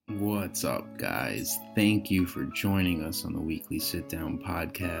What's up, guys? Thank you for joining us on the Weekly Sit Down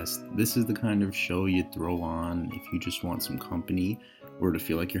podcast. This is the kind of show you throw on if you just want some company or to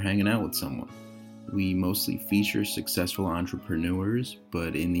feel like you're hanging out with someone. We mostly feature successful entrepreneurs,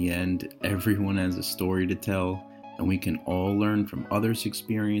 but in the end, everyone has a story to tell, and we can all learn from others'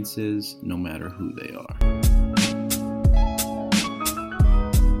 experiences, no matter who they are.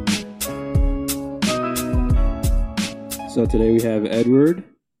 So today we have Edward.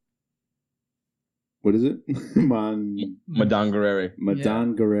 What is it? Madongorere.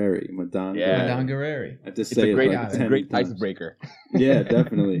 Madongorere. Yeah. Madongorere. I have to say it's a great times. icebreaker. Yeah,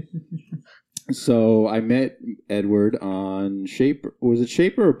 definitely. So I met Edward on Shaper. Was it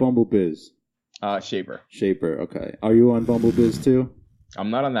Shaper or Bumble Biz? Shaper. Shaper. Okay. Are you on Bumble Biz too? I'm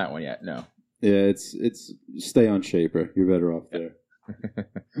not on that one yet. No. Yeah, it's stay on Shaper. You're better off there.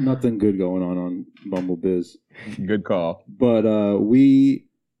 Nothing good going on Bumble Biz. Good call. But we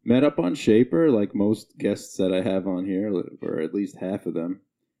met up on Shaper, like most guests that I have on here, or at least half of them.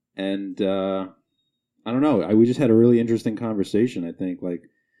 And I don't know. We just had a really interesting conversation, I think. Like,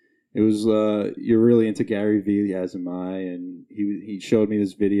 it was, you're really into Gary Vee, as am I, and he showed me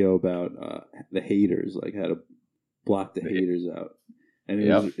this video about the haters, like how to block the haters out. And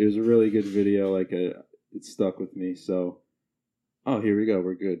it was a really good video. Like, it stuck with me. So, here we go.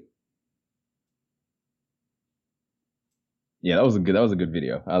 We're good. Yeah, that was a good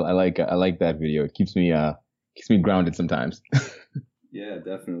video. I like that video. It keeps me grounded sometimes. Yeah,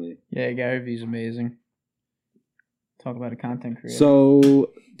 definitely. Yeah, Gary Vee's amazing. Talk about a content creator.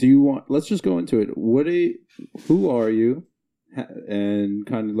 So, let's just go into it. Who are you? And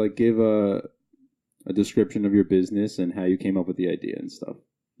kind of like give a description of your business and how you came up with the idea and stuff.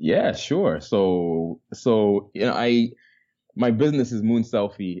 Yeah, sure. So my business is Moon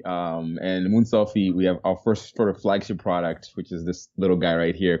Selfie, and Moon Selfie, we have our first sort of flagship product, which is this little guy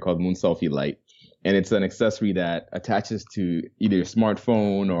right here called Moon Selfie Light. And it's an accessory that attaches to either your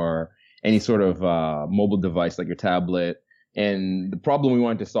smartphone or any sort of mobile device like your tablet. And the problem we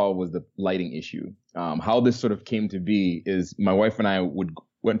wanted to solve was the lighting issue. How this sort of came to be is my wife and I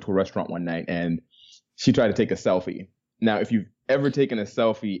went to a restaurant one night and she tried to take a selfie. Now, if you've ever taken a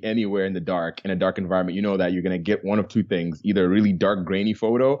selfie anywhere in a dark environment, you know that you're going to get one of two things, either a really dark, grainy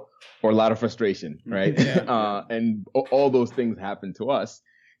photo or a lot of frustration, right? And all those things happened to us.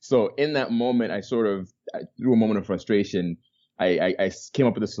 So in that moment, through a moment of frustration, I came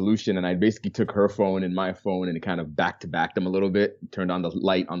up with a solution, and I basically took her phone and my phone and kind of back-to-back them a little bit, turned on the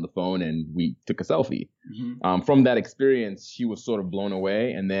light on the phone, and we took a selfie. Mm-hmm. From that experience, she was sort of blown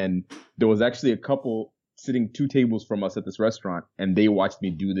away. And then there was actually a couple sitting 2 tables from us at this restaurant, and they watched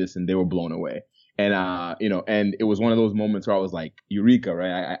me do this and they were blown away. And, and it was one of those moments where I was like, Eureka,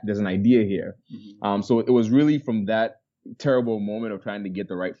 right? There's an idea here. Mm-hmm. So it was really from that terrible moment of trying to get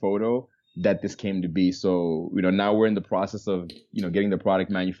the right photo that this came to be. So, now we're in the process of, getting the product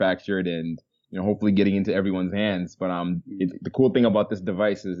manufactured and, hopefully getting into everyone's hands. But, the cool thing about this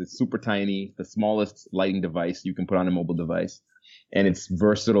device is it's super tiny, the smallest lighting device you can put on a mobile device, and it's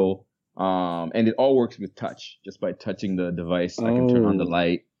versatile. And it all works with touch. Just by touching the device, I can turn on the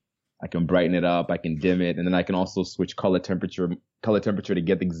light, I can brighten it up, I can dim it, and then I can also switch color temperature to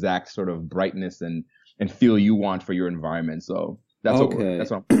get the exact sort of brightness and feel you want for your environment. So that's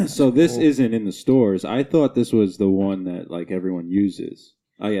what So this isn't in the stores. I thought this was the one that like everyone uses.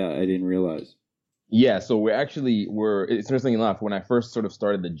 I didn't realize. Yeah, so interesting enough, when I first sort of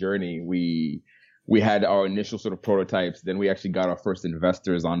started the journey, we had our initial sort of prototypes. Then we actually got our first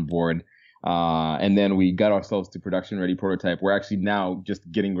investors on board. And then we got ourselves to production ready prototype. We're actually now just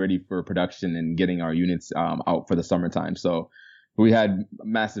getting ready for production and getting our units out for the summertime. So we had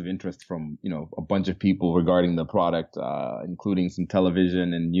massive interest from, a bunch of people regarding the product, including some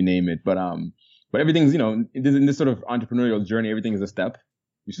television and you name it. But everything's, in this sort of entrepreneurial journey, everything is a step.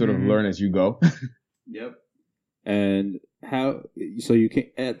 You sort of learn as you go. Yep. And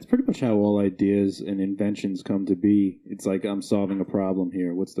it's pretty much how all ideas and inventions come to be. It's like, I'm solving a problem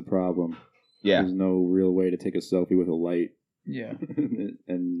here. What's the problem? Yeah. There's no real way to take a selfie with a light. Yeah.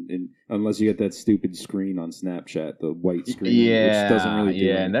 and unless you get that stupid screen on Snapchat, the white screen, which doesn't really do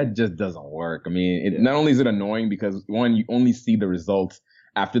anything. And that just doesn't work. I mean, not only is it annoying because, one, you only see the results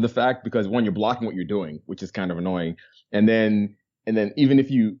after the fact because, one, you're blocking what you're doing, which is kind of annoying. And then even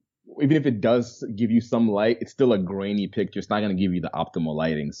if it does give you some light, it's still a grainy picture. It's not going to give you the optimal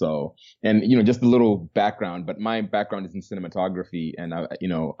lighting. So, and, just a little background, but my background is in cinematography and,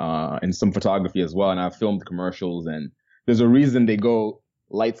 and some photography as well. And I've filmed commercials, and there's a reason they go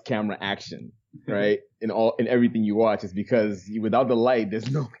lights, camera, action, right? in everything you watch is because without the light, there's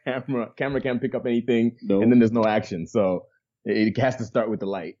no camera. Camera can't pick up anything. Nope. And then there's no action. So it has to start with the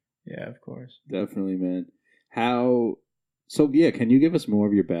light. Yeah, of course. Definitely, man. How? So yeah, can you give us more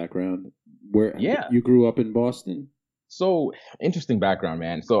of your background? Where Yeah. you grew up in Boston? So interesting background,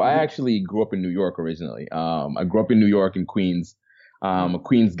 man. So I actually grew up in New York originally. I grew up in New York in Queens. A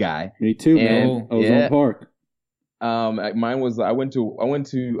Queens guy. Me too, man. And Ozone Park. Mine was I went to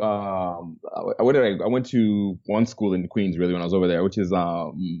one school in Queens really when I was over there, which is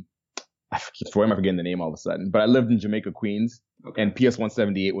why am I forgetting the name all of a sudden? But I lived in Jamaica, Queens, and PS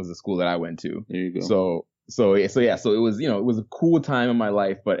 178 was the school that I went to. There you go. So it was it was a cool time in my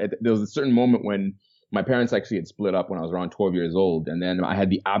life, but there was a certain moment when my parents actually had split up when I was around 12 years old, and then I had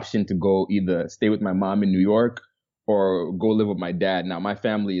the option to go either stay with my mom in New York or go live with my dad. Now my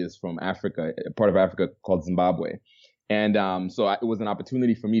family is from Africa, a part of Africa called Zimbabwe. And it was an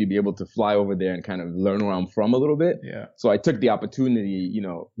opportunity for me to be able to fly over there and kind of learn where I'm from a little bit. Yeah. So I took the opportunity,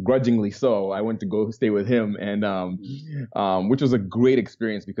 grudgingly so. I went to go stay with him, and which was a great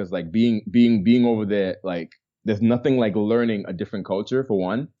experience because like being over there, like there's nothing like learning a different culture for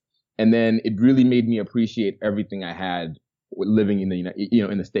one, and then it really made me appreciate everything I had living in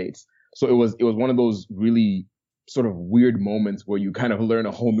in the States. So it was one of those really sort of weird moments where you kind of learn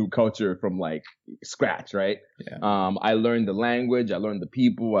a whole new culture from like scratch, right? Yeah. I learned the language, I learned the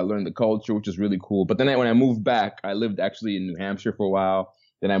people, I learned the culture, which is really cool. But then when I moved back, I lived actually in New Hampshire for a while.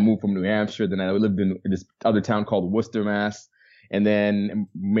 Then I moved from New Hampshire. Then I lived in this other town called Worcester, Mass. And then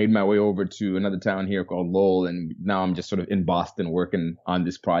made my way over to another town here called Lowell. And now I'm just sort of in Boston working on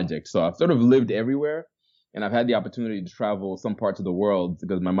this project. So I've sort of lived everywhere. And I've had the opportunity to travel some parts of the world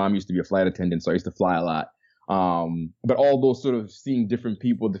because my mom used to be a flight attendant. So I used to fly a lot. But all those sort of seeing different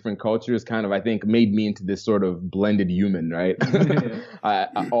people, different cultures kind of, I think, made me into this sort of blended human, right?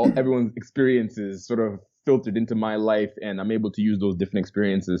 Everyone's experiences sort of filtered into my life, and I'm able to use those different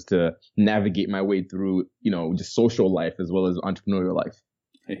experiences to navigate my way through, just social life as well as entrepreneurial life.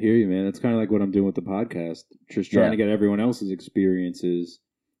 I hear you, man. It's kind of like what I'm doing with the podcast. Just trying to get everyone else's experiences,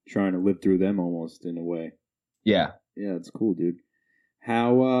 trying to live through them almost in a way. Yeah. Yeah, it's cool, dude.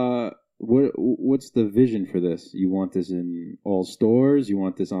 How, what's the vision for this? You want this in all stores? You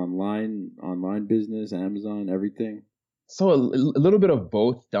want this online business, Amazon, everything? So a little bit of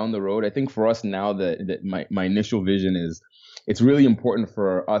both down the road. I think for us now that my initial vision is it's really important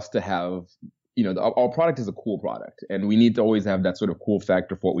for us to have, our product is a cool product and we need to always have that sort of cool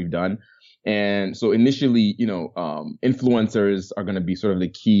factor for what we've done. And so initially, influencers are going to be sort of the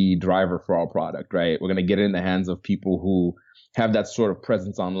key driver for our product, right? We're going to get it in the hands of people who have that sort of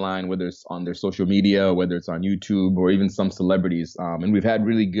presence online, whether it's on their social media, whether it's on YouTube, or even some celebrities. And we've had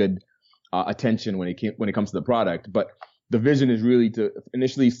really good attention when it comes to the product. But the vision is really to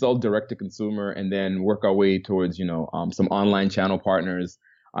initially sell direct to consumer and then work our way towards, some online channel partners,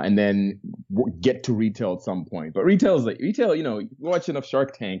 and then get to retail at some point. But retail, you watch enough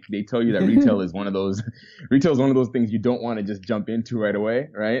Shark Tank, they tell you that retail is one of those things you don't want to just jump into right away,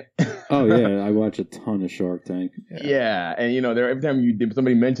 right? Oh yeah, I watch a ton of Shark Tank. Yeah, and every time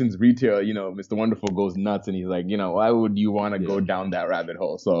somebody mentions retail, Mr. Wonderful goes nuts, and he's like, why would you want to go down that rabbit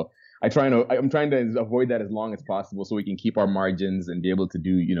hole? So I'm trying to avoid that as long as possible, so we can keep our margins and be able to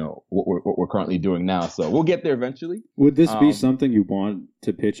do, what we're currently doing now. So we'll get there eventually. Would this be something you want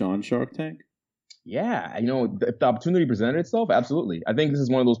to pitch on Shark Tank? Yeah, if the opportunity presented itself, absolutely. I think this is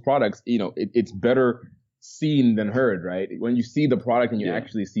one of those products. It's better seen than heard, right? When you see the product and you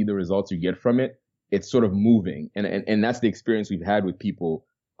actually see the results you get from it, it's sort of moving, and that's the experience we've had with people.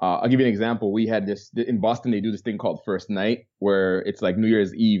 I'll give you an example. We had this in Boston. They do this thing called First Night, where it's like New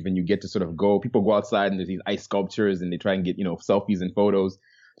Year's Eve, and you get to sort of people go outside, and there's these ice sculptures, and they try and get selfies and photos.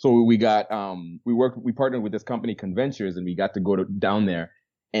 So we got we partnered with this company Conventures, and we got to go down there,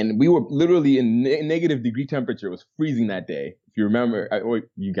 and we were literally in negative degree temperature. It was freezing that day. If you remember,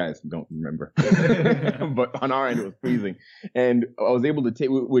 you guys don't remember, but on our end it was freezing, and I was able to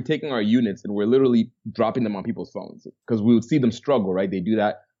we're taking our units and we're literally dropping them on people's phones because we would see them struggle, right? They do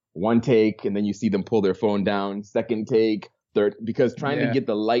that. One take, and then you see them pull their phone down. Second take, third, because trying to get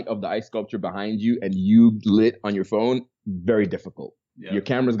the light of the ice sculpture behind you and you lit on your phone, very difficult. Yeah. Your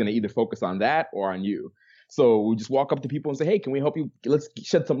camera's going to either focus on that or on you. So we just walk up to people and say, hey, can we help you? Let's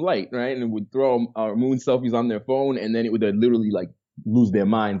shed some light, right? And we'd throw our moon selfies on their phone, and then it would literally like lose their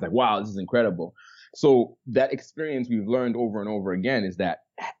minds, like, wow, this is incredible. So that experience we've learned over and over again is that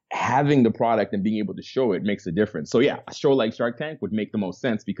having the product and being able to show it makes a difference. So yeah, a show like Shark Tank would make the most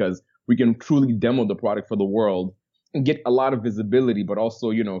sense because we can truly demo the product for the world and get a lot of visibility. But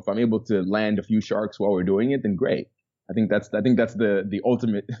also, if I'm able to land a few sharks while we're doing it, then great. I think that's the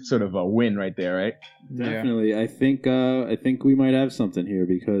ultimate sort of a win right there, right? Definitely. Yeah. I think we might have something here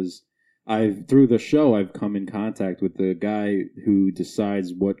because through the show I've come in contact with the guy who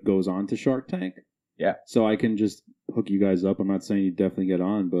decides what goes on to Shark Tank. Yeah. So I can just hook you guys up. I'm not saying you definitely get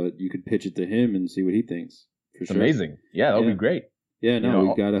on, but you could pitch it to him and see what he thinks. For It's sure. amazing. Yeah, that would be great. Yeah, no,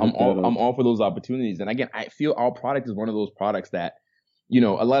 we gotta. I'm all for those opportunities. And again, I feel our product is one of those products that, a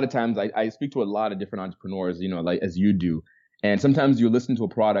lot of times I speak to a lot of different entrepreneurs, like as you do. And sometimes you listen to a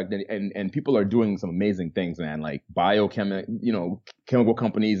product and people are doing some amazing things, man, like chemical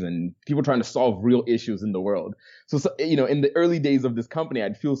companies and people trying to solve real issues in the world. So, in the early days of this company,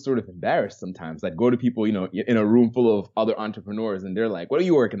 I'd feel sort of embarrassed sometimes. I'd go to people, in a room full of other entrepreneurs and they're like, what are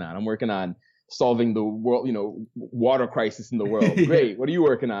you working on? I'm working on solving the world, water crisis in the world. Great. What are you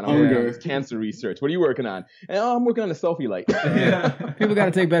working on? I'm working on this cancer research. What are you working on? And I'm working on a selfie light. People got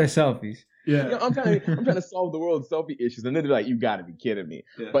to take better selfies. Yeah. I'm trying to solve the world's selfie issues. And then they're like, you got to be kidding me.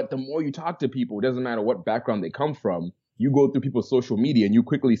 Yeah. But the more you talk to people, it doesn't matter what background they come from. You go through people's social media and you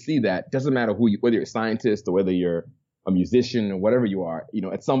quickly see that it doesn't matter whether you're a scientist or whether you're a musician or whatever you are,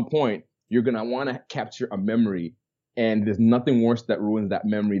 at some point you're going to want to capture a memory. And there's nothing worse that ruins that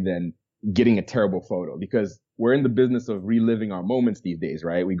memory than getting a terrible photo, because we're in the business of reliving our moments these days,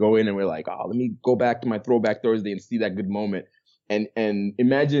 right? We go in and we're like, oh, let me go back to my throwback Thursday and see that good moment. And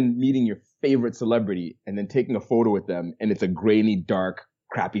imagine meeting your favorite celebrity and then taking a photo with them and it's a grainy, dark,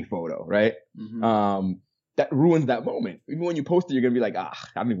 crappy photo, right? Mm-hmm. That ruins that moment. Even when you post it, you're going to be like, I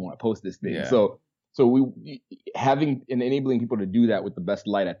don't even want to post this thing. Yeah. So we having and enabling people to do that with the best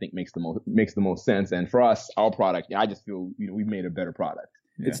light, I think makes the most sense. And for us, our product, I just feel, we've made a better product.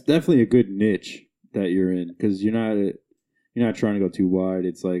 Yeah. It's definitely a good niche that you're in, because you're not trying to go too wide.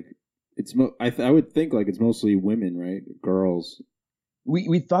 It's like I would think like it's mostly women, right? Girls.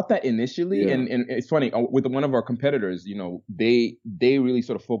 We thought that initially, and it's funny with one of our competitors. They really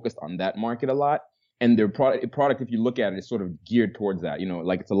sort of focused on that market a lot, and their product, if you look at it, is sort of geared towards that.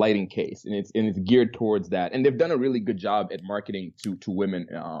 Like it's a lighting case, and it's geared towards that, and they've done a really good job at marketing to women.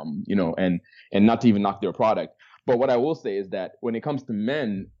 And not to even knock their product. But what I will say is that when it comes to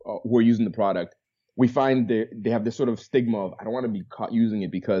men who are using the product, we find they have this sort of stigma of, I don't want to be caught using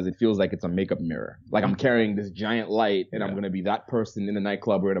it because it feels like it's a makeup mirror. Like I'm carrying this giant light and I'm going to be that person in a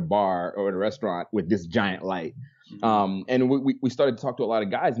nightclub or in a bar or in a restaurant with this giant light. Mm-hmm. And we started to talk to a lot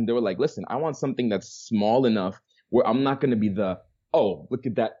of guys and they were like, listen, I want something that's small enough where I'm not going to be look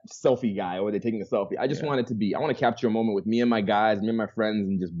at that selfie guy or they're taking a selfie. I just want it to be, I want to capture a moment with me and my guys, me and my friends,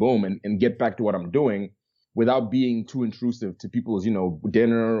 and just boom and get back to what I'm doing without being too intrusive to people's,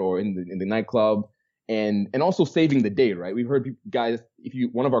 dinner or in the nightclub, and also saving the day, right? We've heard guys, if you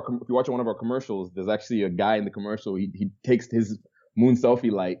watch one of our commercials, there's actually a guy in the commercial. He takes his moon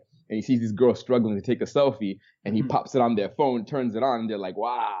selfie light and he sees these girls struggling to take a selfie, and he pops it on their phone, turns it on, and they're like,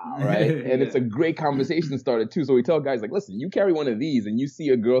 wow, right? And it's a great conversation started too. So we tell guys like, listen, you carry one of these and you see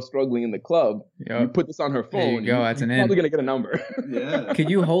a girl struggling in the club, you put this on her phone, there you go. That's you're probably gonna get a number. Yeah. Could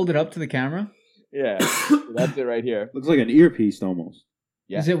you hold it up to the camera? Yeah, so that's it right here. Looks like an earpiece almost.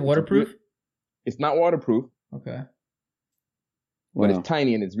 Yeah. Is it waterproof? It's not waterproof. Okay. But it's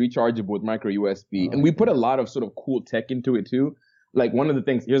tiny and it's rechargeable with micro USB. And we put a lot of sort of cool tech into it too. Like one of the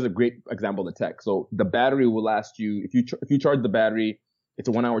things, here's a great example of tech. So the battery will last you, if you charge the battery, it's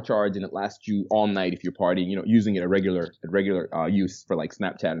a 1 hour charge and it lasts you all night if you're partying, using it at regular use for like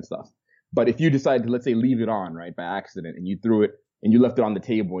Snapchat and stuff. But if you decide to, let's say, leave it on, right, by accident, and you threw it, and you left it on the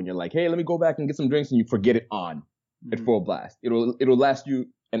table and you're like, hey, let me go back and get some drinks, and you forget it on at full blast. It'll last you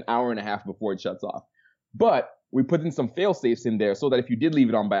an hour and a half before it shuts off. But we put in some fail safes in there so that if you did leave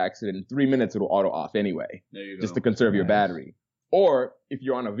it on by accident, in 3 minutes it'll auto off anyway. There you go. Just to conserve your battery. Or if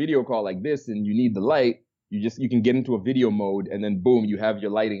you're on a video call like this and you need the light, you can get into a video mode and then boom, you have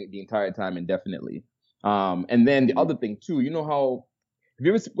your lighting the entire time indefinitely. And then the other thing too, have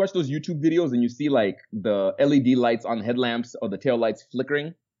you ever watched those YouTube videos and you see like the LED lights on headlamps or the tail lights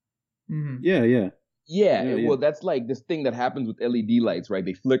flickering? Mm-hmm. Yeah. Well, that's like this thing that happens with LED lights, right?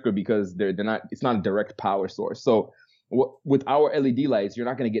 They flicker because it's not a direct power source. So with our LED lights, you're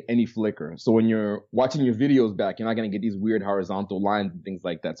not going to get any flicker. So when you're watching your videos back, you're not going to get these weird horizontal lines and things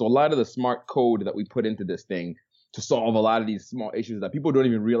like that. So a lot of the smart code that we put into this thing to solve a lot of these small issues that people don't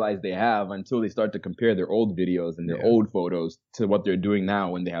even realize they have until they start to compare their old videos and their old photos to what they're doing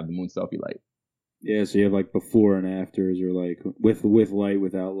now when they have the moon selfie light. Yeah, so you have like before and afters, or like with light,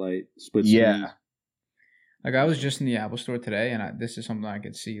 without light, split screens. Yeah. Like I was just in the Apple Store today, and this is something I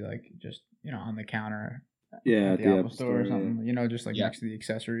could see, like just on the counter. Yeah, at the Apple Store or something. Yeah. Just like next to the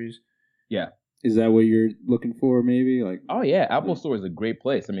accessories. Yeah. Is that what you're looking for? Maybe like. Oh yeah, Apple Store is a great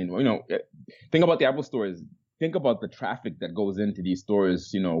place. I mean, think about the Apple Store think about the traffic that goes into these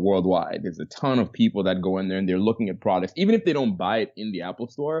stores, worldwide. There's a ton of people that go in there and they're looking at products, even if they don't buy it in the Apple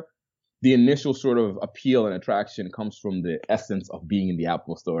Store. the initial sort of appeal and attraction comes from the essence of being in the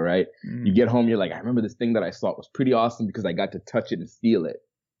Apple store, right? You get home, you're like, I remember this thing that I saw. It was pretty awesome because I got to touch it and feel it.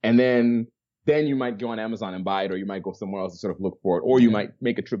 And then you might go on Amazon and buy it, or you might go somewhere else to sort of look for it, or you might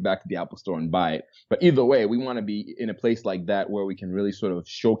make a trip back to the Apple store and buy it. But either way, we want to be in a place like that where we can really sort of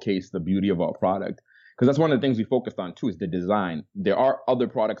showcase the beauty of our product. Because that's one of the things we focused on too, is the design. There are other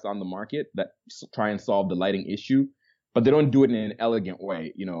products on the market that try and solve the lighting issue, but they don't do it in an elegant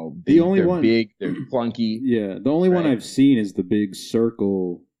way. You know, they're big, they're clunky. Yeah, the only one I've seen is the big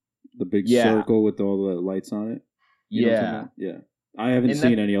circle with all the lights on it. Yeah. I haven't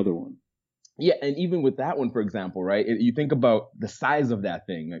seen any other one. Yeah, and even with that one, for example, right? You think about the size of that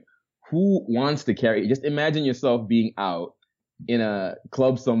thing. Like, who wants to carry? Just imagine yourself being out in a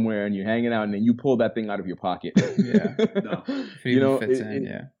club somewhere and you're hanging out, and then you pull that thing out of your pocket. Yeah, no, it's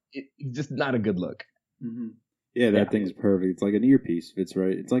just not a good look. Mm-hmm. Yeah, that thing's perfect. It's like an earpiece fits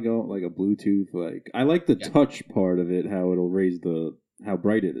right. It's like a Bluetooth. Like, I like the touch part of it, how it'll raise how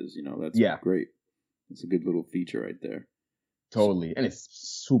bright it is. You know, that's great. It's a good little feature right there. Totally, and it's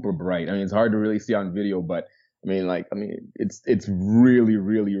super bright. I mean, it's hard to really see on video, but it's really,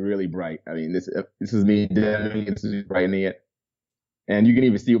 really, really bright. I mean, this is me dimming it, brightening it, and you can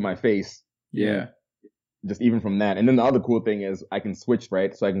even see with my face. Yeah. Just even from that. And then the other cool thing is I can switch,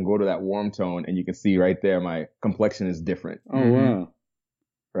 right? So I can go to that warm tone, and you can see right there my complexion is different. Oh, wow.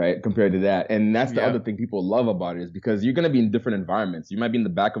 Right, compared to that. And that's the other thing people love about it, is because you're going to be in different environments. You might be in the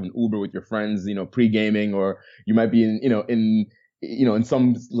back of an Uber with your friends, you know, pre-gaming, or you might be in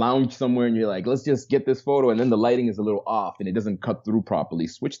some lounge somewhere, and you're like, let's just get this photo, and then the lighting is a little off and it doesn't cut through properly.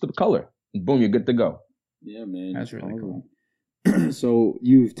 Switch the color, and boom, you're good to go. Yeah, man. That's really cool. So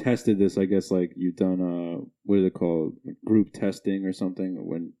you've tested this, I guess, like you've done what is it called, group testing or something,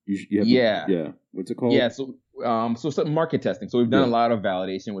 when you have what's it called? So market testing. So we've done a lot of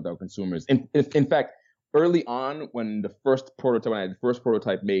validation with our consumers. In fact, early on, when I had the first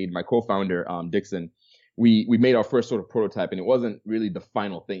prototype made, my co-founder Dixon, we made our first sort of prototype, and it wasn't really the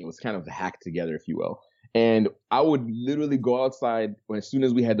final thing. It was kind of hacked together, if you will. And I would literally go outside as soon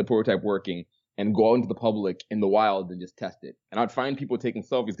as we had the prototype working, and go out into the public in the wild and just test it. And I'd find people taking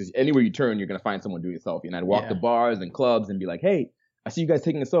selfies, because anywhere you turn, you're going to find someone doing a selfie. And I'd walk to bars and clubs and be like, hey, I see you guys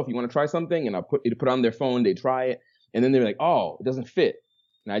taking a selfie. You want to try something? And I'll put on their phone. They try it. And then they're like, oh, it doesn't fit.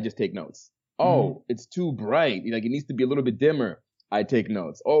 And I just take notes. Oh, it's too bright. Like, it needs to be a little bit dimmer. I take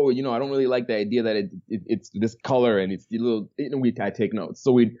notes. Oh, I don't really like the idea that it's this color and it's a little, I take notes.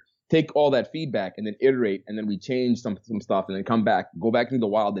 So we'd take all that feedback and then iterate, and then we change some stuff, and then come back, go back into the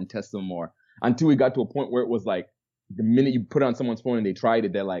wild and test some more, until we got to a point where it was like, the minute you put it on someone's phone and they tried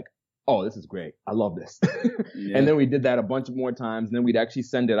it, they're like, oh, this is great. I love this. And then we did that a bunch of more times. And then we'd actually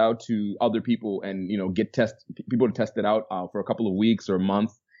send it out to other people and, get people to test it out for a couple of weeks or a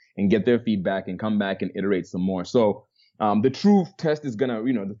month and get their feedback and come back and iterate some more. So the true test is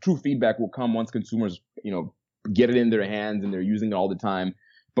the true feedback will come once consumers, get it in their hands and they're using it all the time.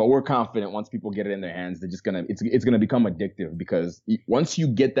 But we're confident once people get it in their hands, they're just it's gonna become addictive, because once you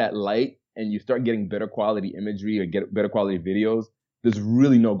get that light and you start getting better quality imagery or get better quality videos, there's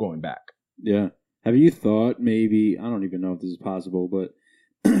really no going back. Yeah. Have you thought maybe, I don't even know if this is possible, but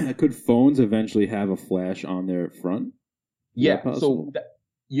could phones eventually have a flash on their front? Yeah. So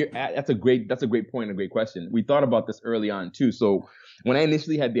that's a great point, a great question. We thought about this early on too. So when I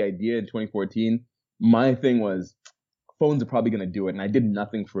initially had the idea in 2014, my thing was, phones are probably going to do it. And I did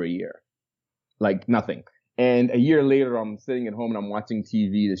nothing for a year. Like nothing. And a year later, I'm sitting at home and I'm watching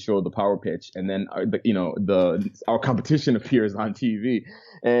TV to show the power pitch, and then our competition appears on TV,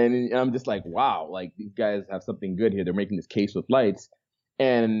 and I'm just like, wow, like these guys have something good here. They're making this case with lights,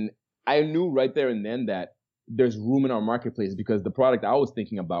 and I knew right there and then that there's room in our marketplace, because the product I was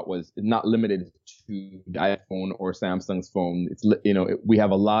thinking about was not limited to the iPhone or Samsung's phone. It's we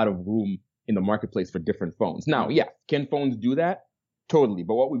have a lot of room in the marketplace for different phones. Now, can phones do that? Totally.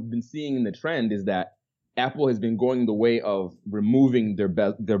 But what we've been seeing in the trend is that Apple has been going the way of removing their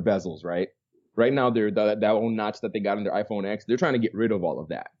bezels, right? Right now, they're that old notch that they got on their iPhone X. They're trying to get rid of all of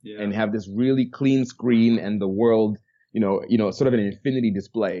that and have this really clean screen and the world, sort of an infinity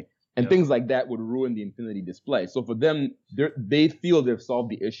display. And things like that would ruin the infinity display. So for them, they feel they've solved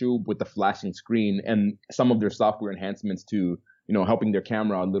the issue with the flashing screen and some of their software enhancements to, helping their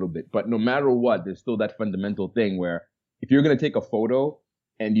camera a little bit. But no matter what, there's still that fundamental thing where if you're going to take a photo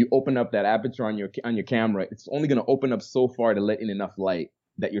and you open up that aperture on your camera, it's only going to open up so far to let in enough light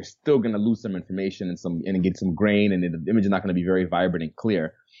that you're still going to lose some information and get some grain, and the image is not going to be very vibrant and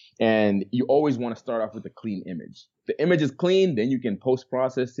clear. And you always want to start off with a clean image. The image is clean, then you can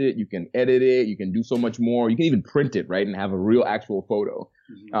post-process it, you can edit it, you can do so much more. You can even print it, right, and have a real actual photo.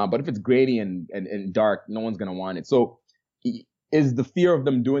 But if it's grainy and dark, no one's going to want it. So is the fear of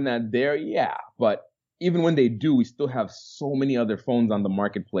them doing that there? Yeah. But even when they do, we still have so many other phones on the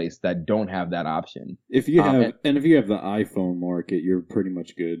marketplace that don't have that option. If you have the iPhone market, you're pretty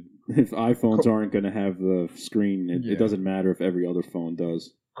much good. If iPhones aren't going to have the screen, it doesn't matter if every other phone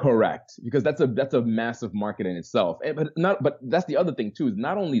does. Correct, because that's a massive market in itself. But that's the other thing too. Is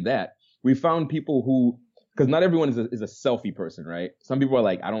not only that, we found people who, because not everyone is a selfie person, right? Some people are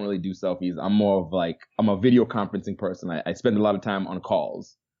like, I don't really do selfies. I'm more of like, I'm a video conferencing person. I spend a lot of time on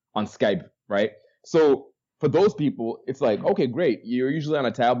calls, on Skype, right? So for those people, it's like, okay, great. You're usually on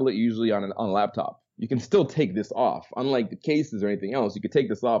a tablet, usually on a laptop. You can still take this off. Unlike the cases or anything else, you can take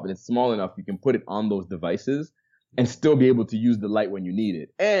this off and it's small enough you can put it on those devices and still be able to use the light when you need it,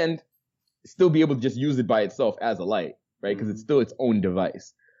 and still be able to just use it by itself as a light, right? Because it's still its own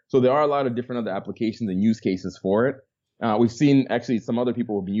device. So there are a lot of different other applications and use cases for it. We've seen actually some other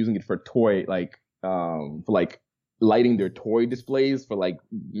people have been using it for toy, for lighting their toy displays for like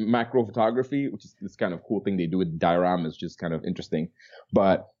macro photography, which is this kind of cool thing they do with dioramas, which is kind of interesting.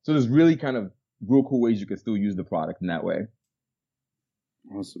 But so there's really kind of real cool ways you can still use the product in that way.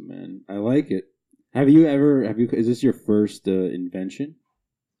 Awesome, man. I like it. Is this your first invention?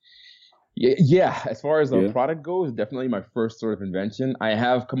 Yeah. As far as a product goes, definitely my first sort of invention. I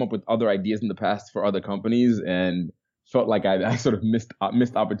have come up with other ideas in the past for other companies and felt like I sort of missed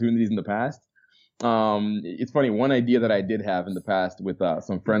opportunities in the past. It's funny. One idea that I did have in the past with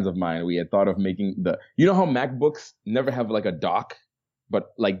some friends of mine, we had thought of making you know how MacBooks never have like a dock, but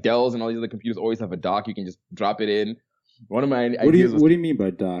like Dells and all these other computers always have a dock. You can just drop it in. One of my ideas what do you mean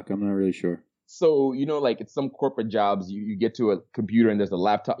by dock? I'm not really sure. So, like it's some corporate jobs, you get to a computer and there's a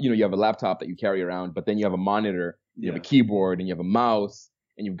laptop, you have a laptop that you carry around, but then you have a monitor, you have a keyboard and you have a mouse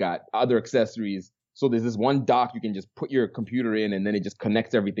and you've got other accessories. So there's this one dock you can just put your computer in and then it just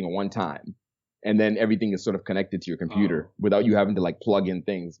connects everything at one time. And then everything is sort of connected to your computer without you having to like plug in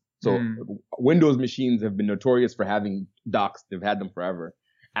things. So Windows machines have been notorious for having docks. They've had them forever.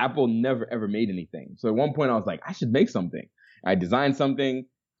 Apple never ever made anything. So at one point I was like, I should make something. I designed something.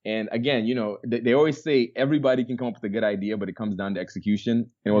 And again, they always say everybody can come up with a good idea, but it comes down to execution.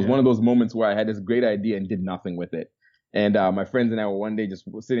 And it was one of those moments where I had this great idea and did nothing with it. And my friends and I were one day just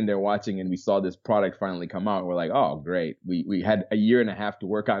sitting there watching, and we saw this product finally come out. We're like, oh, great. We had a year and a half to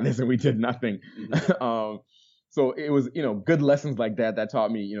work on this, and we did nothing. So it was, good lessons like that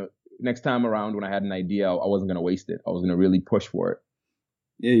taught me, next time around when I had an idea, I wasn't going to waste it. I was going to really push for it.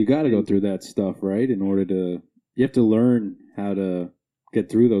 Yeah, you got to go through that stuff, right? You have to learn how to get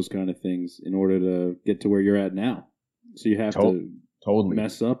through those kind of things in order to get to where you're at now. So you have to totally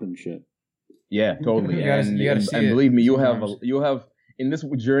mess up and shit. Yeah, totally. You gotta see and it believe me, you'll have in this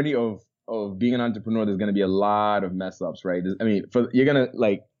journey of being an entrepreneur, there's gonna be a lot of mess ups, right? I mean, you're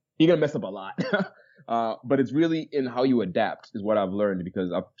gonna mess up a lot. But it's really in how you adapt is what I've learned, because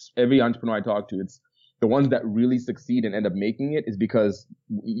every entrepreneur I talk to, it's the ones that really succeed and end up making it is because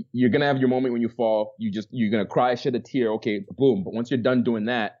you're going to have your moment when you fall. You're going to cry, shed a tear. Okay, boom. But once you're done doing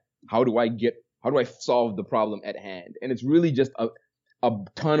that, how do I solve the problem at hand? And it's really just a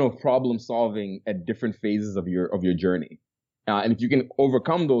ton of problem solving at different phases of your journey. And if you can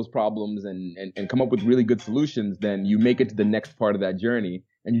overcome those problems and come up with really good solutions, then you make it to the next part of that journey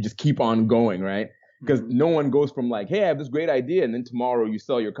and you just keep on going, right? Because no one goes from like, hey, I have this great idea, and then tomorrow you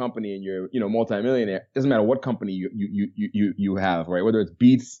sell your company and you're, multimillionaire. Doesn't matter what company you have, right? Whether it's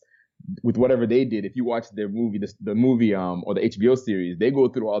Beats with whatever they did. If you watch their movie, the movie or the HBO series, they go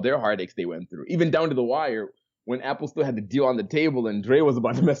through all their heartaches they went through, even down to The Wire, when Apple still had the deal on the table and Dre was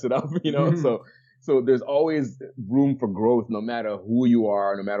about to mess it up, So there's always room for growth, no matter who you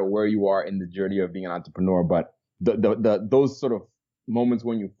are, no matter where you are in the journey of being an entrepreneur. But those sort of moments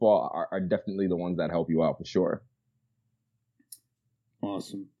when you fall are definitely the ones that help you out for sure.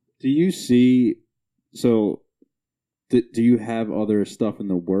 Awesome. Do you see, do you have other stuff in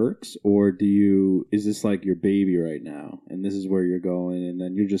the works, or is this like your baby right now and this is where you're going and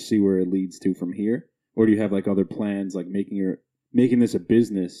then you just see where it leads to from here? Or do you have like other plans, like making this a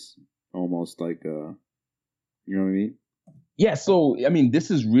business almost, like, you know what I mean? Yeah, so, I mean,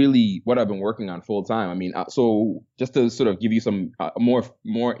 this is really what I've been working on full time. I mean, so just to sort of give you some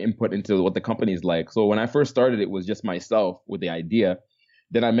more input into what the company is like. So when I first started, it was just myself with the idea.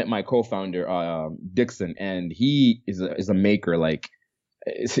 Then I met my co-founder, Dixon, and he is a maker. Like,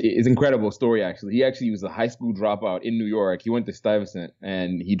 it's an incredible story, actually. He actually was a high school dropout in New York. He went to Stuyvesant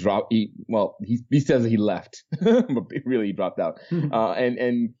and he says he left, but really he dropped out.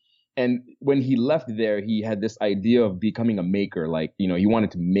 And And when he left there, he had this idea of becoming a maker. Like, he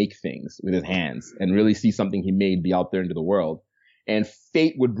wanted to make things with his hands and really see something he made be out there into the world. And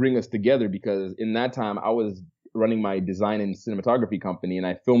fate would bring us together because in that time I was running my design and cinematography company, and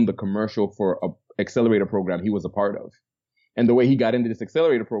I filmed the commercial for a accelerator program he was a part of. And the way he got into this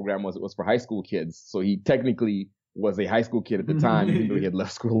accelerator program was it was for high school kids. So he technically was a high school kid at the time, even though he had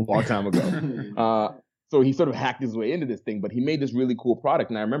left school a long time ago. So he sort of hacked his way into this thing, but he made this really cool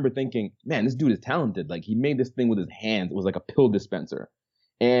product. And I remember thinking, man, this dude is talented. Like, he made this thing with his hands. It was like a pill dispenser.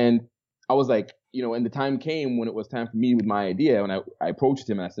 And I was like, and the time came when it was time for me with my idea. And I approached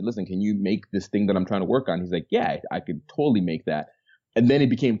him and I said, listen, can you make this thing that I'm trying to work on? He's like, yeah, I could totally make that. And then it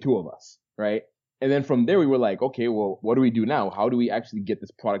became two of us, right? And then from there, we were like, okay, well, what do we do now? How do we actually get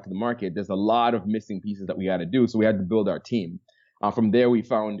this product to the market? There's a lot of missing pieces that we got to do. So we had to build our team. From there, we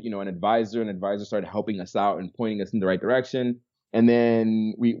found, an advisor. An advisor started helping us out and pointing us in the right direction. And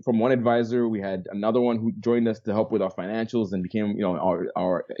then from one advisor, we had another one who joined us to help with our financials and became,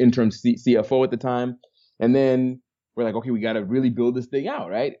 our interim CFO at the time. And then we're like, okay, we got to really build this thing out,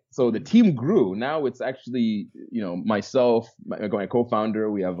 right? So the team grew. Now it's actually, myself, my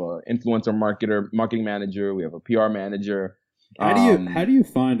co-founder. We have an influencer marketing manager. We have a PR manager. How do you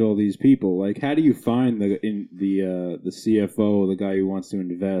find all these people? Like, how do you find the CFO, the guy who wants to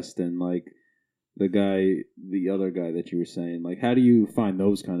invest, and like the other guy that you were saying? Like, how do you find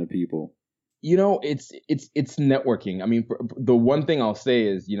those kind of people? It's networking. I mean, the one thing I'll say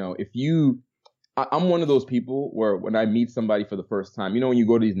is, I'm one of those people where when I meet somebody for the first time, when you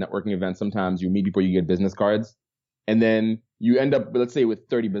go to these networking events, sometimes you meet people, you get business cards, and then you end up, let's say, with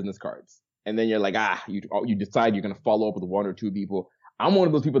 30 business cards. And then you're like, you decide you're going to follow up with one or two people. I'm one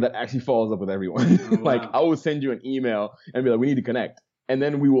of those people that actually follows up with everyone. Oh, wow. Like, I will send you an email and be like, we need to connect. And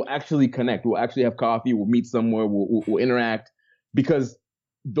then we will actually connect. We'll actually have coffee. We'll meet somewhere. We'll interact, because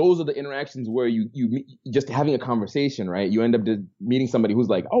those are the interactions where you just having a conversation, right? You end up meeting somebody who's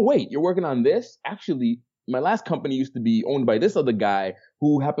like, oh, wait, you're working on this? Actually, my last company used to be owned by this other guy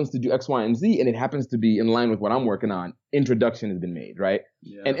who happens to do X, Y, and Z, and it happens to be in line with what I'm working on. Introduction has been made, right?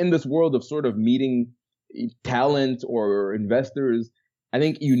 Yeah. And in this world of sort of meeting talent or investors, I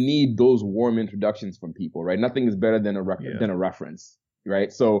think you need those warm introductions from people, right? Nothing is better than a reference,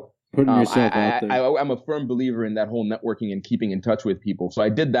 right? So putting yourself out there. I'm a firm believer in that whole networking and keeping in touch with people. So I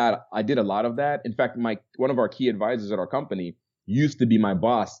did that. I did a lot of that. In fact, one of our key advisors at our company used to be my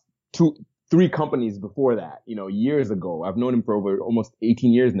boss 3 companies before that, years ago. I've known him for over almost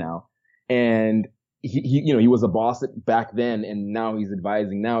 18 years now. And he was a boss back then, and now he's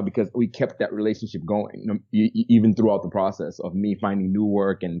advising now, because we kept that relationship going, even throughout the process of me finding new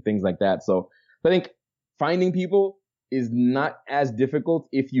work and things like that. So I think finding people is not as difficult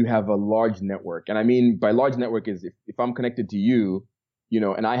if you have a large network. And I mean, by large network is if I'm connected to you,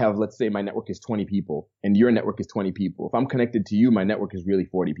 and I have, let's say my network is 20 people and your network is 20 people. If I'm connected to you, my network is really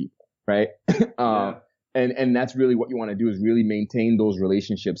 40 people. Right. Yeah. And that's really what you want to do, is really maintain those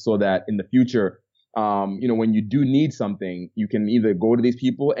relationships so that in the future, when you do need something, you can either go to these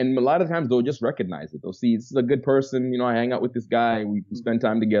people, and a lot of times they'll just recognize it. They'll see this is a good person. I hang out with this guy. We spend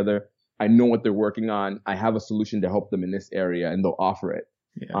time together. I know what they're working on. I have a solution to help them in this area, and they'll offer it.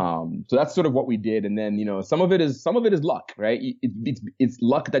 Yeah. So that's sort of what we did. And then, some of it is luck, right? It's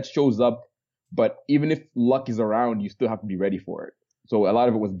luck that shows up, but even if luck is around, you still have to be ready for it. So a lot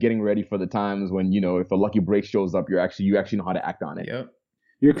of it was getting ready for the times when, if a lucky break shows up, you actually know how to act on it. Yep.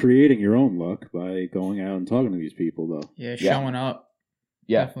 You're creating your own luck by going out and talking to these people, though. Yeah, showing up.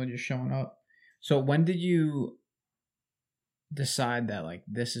 Yeah. Definitely just showing up. So when did you decide that, like,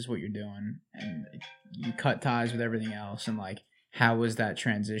 this is what you're doing, and you cut ties with everything else, and, like, how was that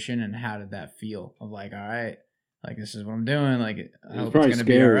transition, and how did that feel of, like, all right, like, this is what I'm doing, like, I hope it's going to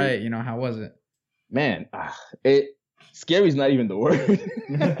be all right, how was it? Man, scary is not even the word,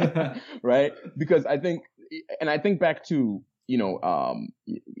 right? Because I think back to,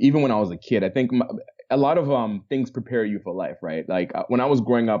 even when I was a kid, I think a lot of things prepare you for life, right? Like when I was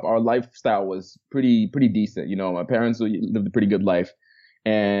growing up, our lifestyle was pretty decent. My parents lived a pretty good life,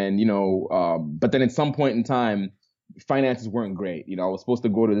 and but then at some point in time, finances weren't great. I was supposed to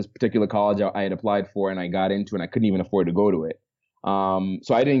go to this particular college I had applied for, and I got into, and I couldn't even afford to go to it.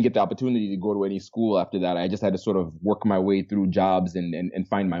 So I didn't get the opportunity to go to any school after that. I just had to sort of work my way through jobs and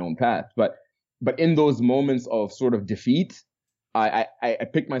find my own path. But in those moments of sort of defeat, I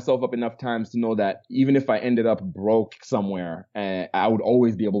picked myself up enough times to know that even if I ended up broke somewhere, I would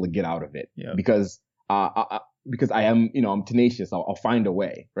always be able to get out of it. Yeah. Because I am, I'm tenacious. I'll find a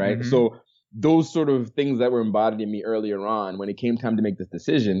way. Right. Mm-hmm. So those sort of things that were embodied in me earlier on, when it came time to make this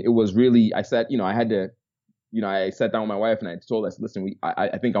decision, it was really, I said, I had to I sat down with my wife and I told her, I said, listen,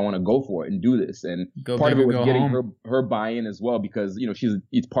 I think I want to go for it and do this. And Go part of big it or was go getting home. her buy-in as well, because,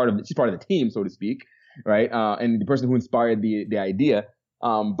 she's part of the team, so to speak. Right. And the person who inspired the idea.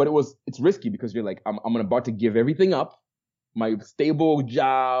 But it's risky because you're like, I'm about to give everything up, my stable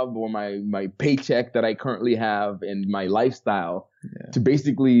job or my paycheck that I currently have and my lifestyle, to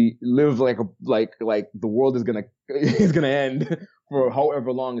basically live like the world is gonna end for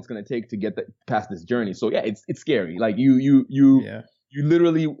however long it's gonna take to get past this journey. So yeah, it's scary. Like you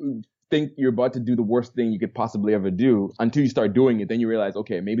literally think you're about to do the worst thing you could possibly ever do until you start doing it. Then you realize,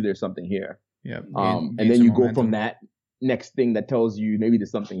 okay, maybe there's something here. Yeah. And then you go from that next thing that tells you maybe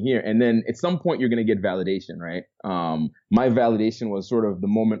there's something here. And then at some point you're going to get validation, right? My validation was sort of the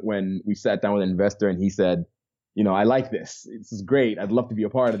moment when we sat down with an investor and he said, I like this. This is great. I'd love to be a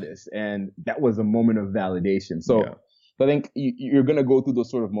part of this. And that was a moment of validation. So I think you're going to go through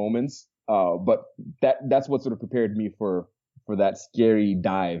those sort of moments. But that's what sort of prepared me for that scary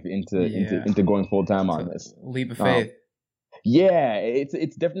dive into going full time on this. Leap of faith. Yeah,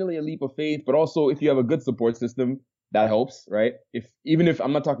 it's definitely a leap of faith, but also if you have a good support system, that helps, right? Even if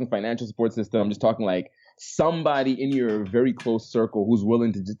I'm not talking financial support system, I'm just talking like somebody in your very close circle who's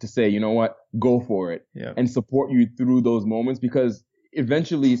willing to say, you know what, go for it, and support you through those moments, because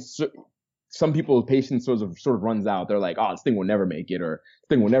eventually some people's patience sort of runs out. They're like, oh, this thing will never make it, or this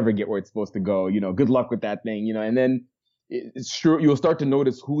thing will never get where it's supposed to go. Good luck with that thing, and then it's sure you'll start to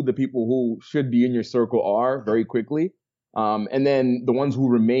notice who the people who should be in your circle are very quickly. And then the ones who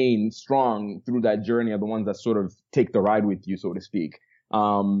remain strong through that journey are the ones that sort of take the ride with you, so to speak.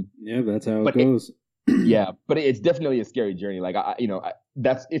 That's how it goes. But it's definitely a scary journey. Like,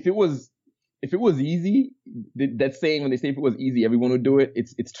 that's if it was easy, that saying when they say if it was easy, everyone would do it.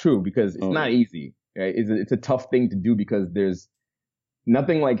 It's true, because it's not easy. Right? It's a tough thing to do because there's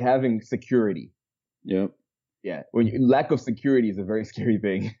nothing like having security. Yep. Yeah. Lack of security is a very scary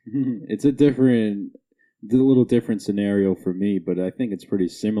thing. It's a little different scenario for me, but I think it's pretty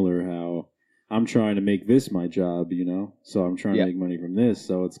similar how I'm trying to make this my job, so I'm trying to make money from this.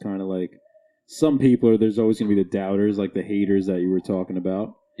 So it's kind of like some people there's always going to be the doubters, like the haters that you were talking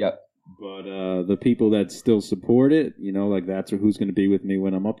about. Yep. But the people that still support it, like that's who's going to be with me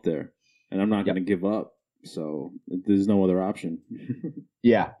when I'm up there, and I'm not going to give up. So there's no other option.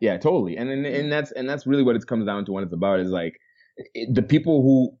 Yeah, totally. And that's really what it comes down to when it's about is like the people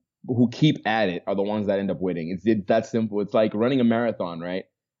who keep at it are the ones that end up winning. It's that simple. It's like running a marathon, right?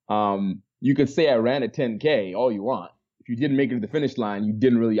 You could say I ran a 10K all you want. If you didn't make it to the finish line, you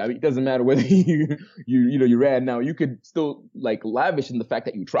didn't really. I mean, it doesn't matter whether you ran. Now you could still like lavish in the fact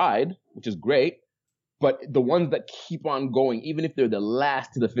that you tried, which is great. But the ones that keep on going, even if they're the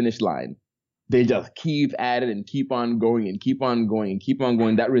last to the finish line, they just keep at it and keep on going and keep on going and keep on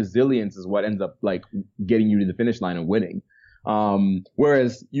going. That resilience is what ends up like getting you to the finish line and winning.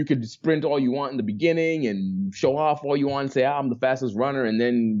 Whereas you could sprint all you want in the beginning and show off all you want and say, I'm the fastest runner. And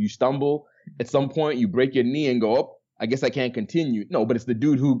then you stumble. At some point you break your knee and go, oh, I guess I can't continue. No, but it's the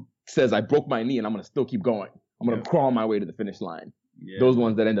dude who says I broke my knee and I'm going to still keep going. I'm going to crawl my way to the finish line. Yeah. Those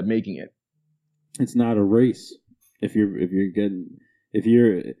ones that end up making it. It's not a race. If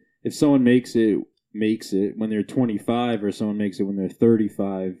someone makes it when they're 25 or someone makes it when they're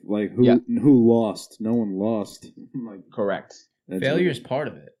 35, like who lost? No one lost. Like, correct. Failure is part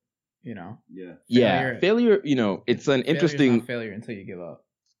of it, Yeah. Failure, it's an interesting not failure until you give up.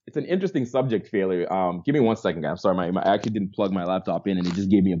 It's an interesting subject, failure. Give me 1 second, guys. I'm sorry, I actually didn't plug my laptop in and it just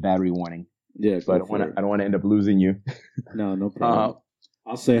gave me a battery warning. Yeah, so I don't want to end up losing you. No problem.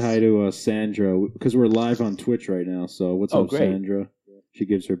 I'll say hi to Sandra because we're live on Twitch right now. So what's up, great. Sandra? She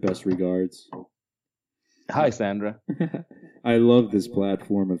gives her best regards. Hi, Sandra. I love this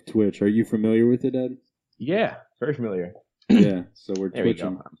platform of Twitch. Are you familiar with it, Ed? Yeah, very familiar. Yeah, so we're there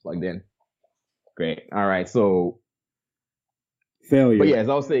twitching. We go. I'm plugged in. Great. All right, so failure. But yeah, as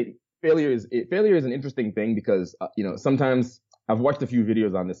I'll say, failure is an interesting thing because sometimes I've watched a few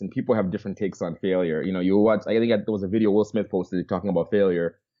videos on this and people have different takes on failure. You watch. I think there was a video Will Smith posted talking about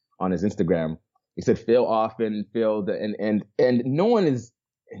failure on his Instagram. He said fail often, failed, and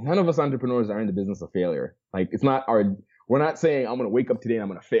none of us entrepreneurs are in the business of failure. Like we're not saying I'm gonna wake up today and I'm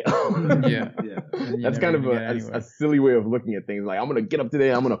gonna fail. Yeah. That's kind of a silly way of looking at things. Like I'm gonna get up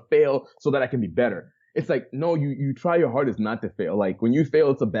today, I'm gonna fail so that I can be better. It's like no, you try your hardest not to fail. Like when you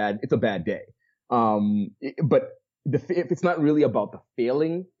fail, it's a bad day. But if it's not really about the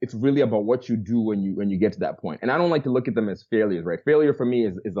failing, it's really about what you do when you get to that point. And I don't like to look at them as failures, right? Failure for me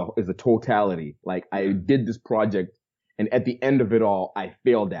is a totality. Like I did this project and at the end of it all, I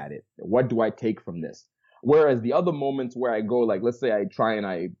failed at it. What do I take from this? Whereas the other moments where I go, like, let's say I try and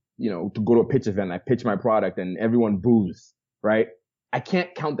I to go to a pitch event, I pitch my product and everyone boos, right? I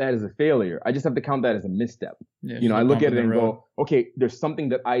can't count that as a failure. I just have to count that as a misstep. Yeah, I look at it and go, okay, there's something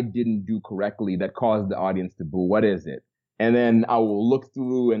that I didn't do correctly that caused the audience to boo. What is it? And then I will look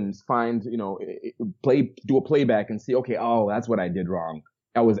through and find, do a playback and see, okay, oh, that's what I did wrong.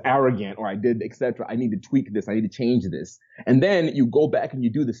 I was arrogant, or I did, etc. I need to tweak this. I need to change this. And then you go back and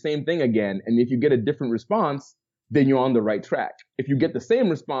you do the same thing again. And if you get a different response, then you're on the right track. If you get the same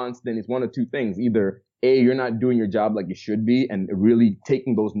response, then it's one of two things. Either A, you're not doing your job like you should be and really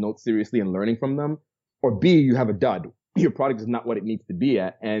taking those notes seriously and learning from them. Or B, you have a dud. Your product is not what it needs to be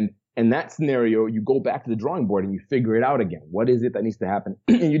at. And in that scenario, you go back to the drawing board and you figure it out again. What is it that needs to happen?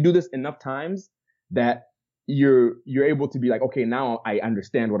 And you do this enough times that you're able to be like, okay, now I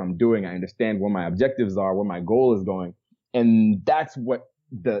understand what I'm doing. I understand where my objectives are, where my goal is going. And that's what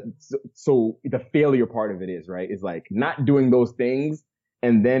the failure part of it is, right? Is like not doing those things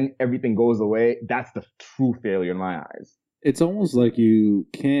and then everything goes away. That's the true failure in my eyes. It's almost like you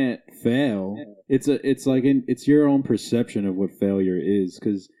can't fail. It's your own perception of what failure is.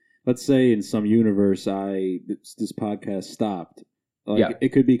 Because let's say in some universe, this podcast stopped.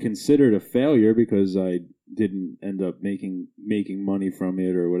 It could be considered a failure because I didn't end up making money from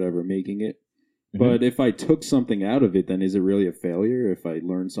it or whatever, making it. Mm-hmm. But if I took something out of it, then is it really a failure if I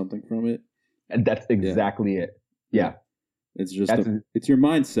learned something from it? And that's exactly it. Yeah. It's just it's your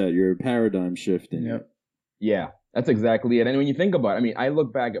mindset, your paradigm shifting. Yep. Yeah, that's exactly it. And when you think about it, I mean, I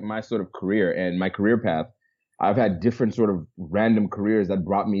look back at my sort of career and my career path. I've had different sort of random careers that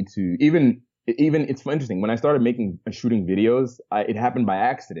brought me to even it's interesting. When I started shooting videos, it happened by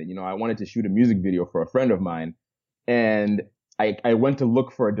accident. I wanted to shoot a music video for a friend of mine, and I went to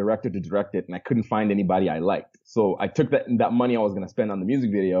look for a director to direct it, and I couldn't find anybody I liked. So I took that money I was going to spend on the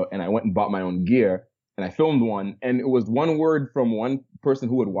music video, and I went and bought my own gear, and I filmed one. And it was one word from one person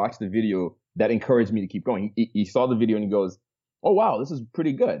who had watched the video that encouraged me to keep going. He saw the video and he goes, "Oh wow, this is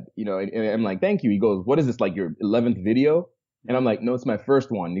pretty good." And I'm like, "Thank you." He goes, "What is this, like your 11th video?" And I'm like, "No, it's my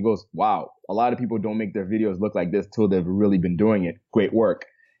first one." And he goes, "Wow, a lot of people don't make their videos look like this till they've really been doing it. Great work."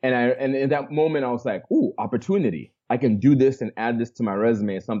 And in that moment, I was like, "Ooh, opportunity. I can do this and add this to my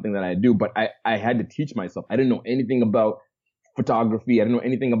resume as something that I do." But I had to teach myself. I didn't know anything about photography. I didn't know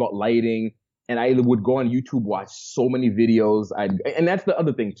anything about lighting. And I would go on YouTube, watch so many videos. And that's the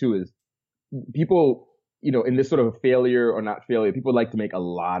other thing too, is people, in this sort of failure or not failure, people like to make a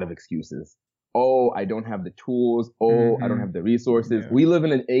lot of excuses. Oh, I don't have the tools. Oh, I don't have the resources. Yeah. We live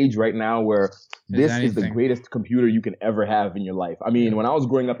in an age right now where this is the greatest computer you can ever have in your life. I mean, when I was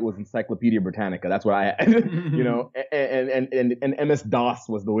growing up, it was Encyclopedia Britannica. That's what I had, and MS-DOS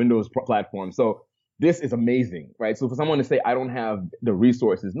was the Windows platform. So this is amazing, right? So for someone to say, I don't have the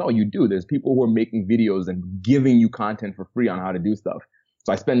resources, no, you do. There's people who are making videos and giving you content for free on how to do stuff.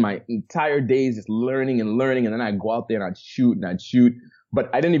 So I spend my entire days just learning, and then I'd go out there and I'd shoot. But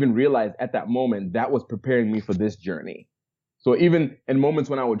I didn't even realize at that moment that was preparing me for this journey. So even in moments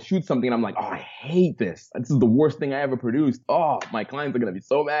when I would shoot something and I'm like, oh, I hate this. This is the worst thing I ever produced. Oh, my clients are going to be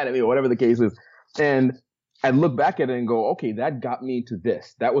so mad at me, or whatever the case is. And I look back at it and go, okay, that got me to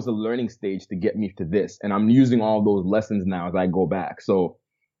this. That was a learning stage to get me to this. And I'm using all those lessons now as I go back. So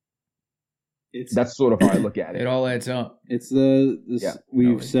that's sort of how I look at it. It all adds up. It's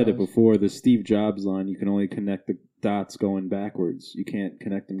we've said it before, the Steve Jobs line, you can only connect the dots going backwards. You can't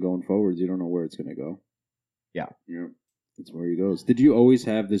connect them going forwards. You don't know where it's going to go. Yeah. It's where he goes. Did you always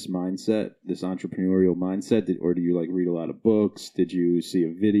have this mindset, this entrepreneurial mindset, or do you read a lot of books? Did you see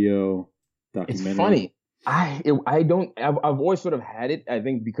a video, documentary? It's funny. I've always sort of had it. I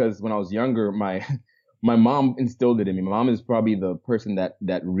think because when I was younger, my mom instilled it in me. My mom is probably the person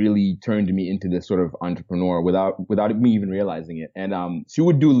that really turned me into this sort of entrepreneur without me even realizing it. And she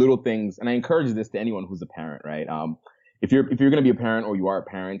would do little things, and I encourage this to anyone who's a parent, right? If you're going to be a parent, or you are a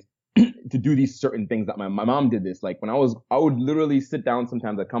parent, to do these certain things that my mom did this. Like I would literally sit down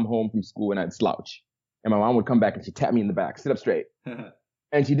sometimes. I'd come home from school and I'd slouch, and my mom would come back and she'd tap me in the back, sit up straight.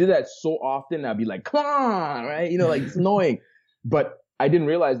 And she did that so often, I'd be like, come on, right? It's annoying. But I didn't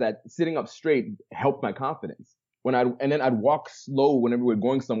realize that sitting up straight helped my confidence. And then I'd walk slow whenever we were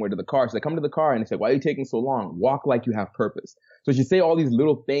going somewhere to the car. So I come to the car and I say, why are you taking so long? Walk like you have purpose. So she'd say all these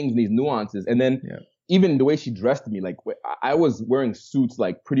little things and these nuances. And then even the way she dressed me, I was wearing suits,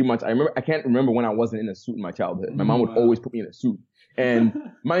 pretty much. I can't remember when I wasn't in a suit in my childhood. My mom would always put me in a suit. And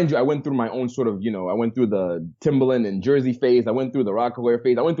mind you, I went through my own sort of, I went through the Timberland and Jersey phase. I went through the Rockaware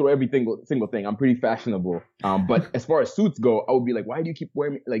phase. I went through every single thing. I'm pretty fashionable. But as far as suits go, I would be like, why do you keep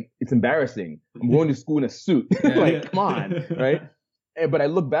wearing me? It's embarrassing. I'm going to school in a suit. Come on, right? but I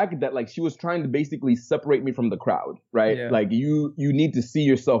look back at that, like, she was trying to basically separate me from the crowd, right? Yeah. Like, you need to see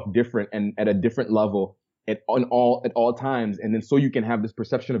yourself different and at a different level at all times, and then so you can have this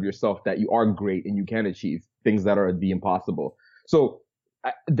perception of yourself that you are great and you can achieve things that are the impossible. So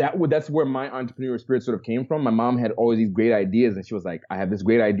that's where my entrepreneurial spirit sort of came from. My mom had always these great ideas, and she was like, I have this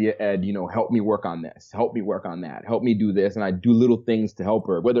great idea, Ed, help me work on this, help me work on that, help me do this. And I do little things to help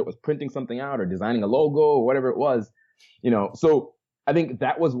her, whether it was printing something out or designing a logo or whatever it was, So I think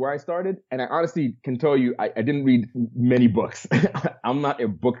that was where I started. And I honestly can tell you, I didn't read many books. I'm not a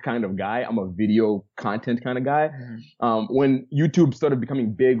book kind of guy. I'm a video content kind of guy. When YouTube started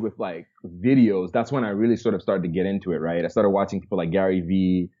becoming big with like videos, that's when I really sort of started to get into it, right? I started watching people like Gary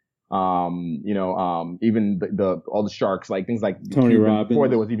Vee, even all the sharks, like things like Tony Robbins. Before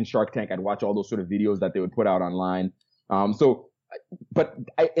there was even Shark Tank, I'd watch all those sort of videos that they would put out online. And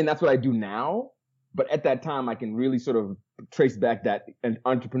that's what I do now. But at that time, I can really sort of trace back that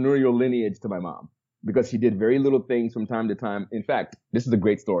entrepreneurial lineage to my mom, because she did very little things from time to time. In fact, this is a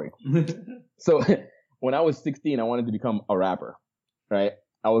great story. So when I was 16, I wanted to become a rapper, right?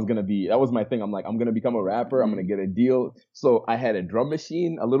 That was my thing. I'm like, I'm going to become a rapper. I'm going to get a deal. So I had a drum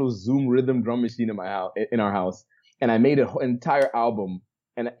machine, a little Zoom rhythm drum machine in our house. And I made an entire album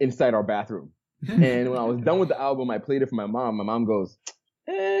inside our bathroom. And when I was done with the album, I played it for my mom. My mom goes,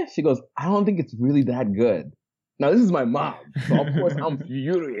 she goes, I don't think it's really that good. Now, this is my mom. So, of course, I'm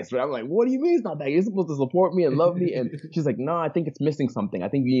furious. Right? I'm like, what do you mean it's not that? You're supposed to support me and love me. And she's like, no, I think it's missing something. I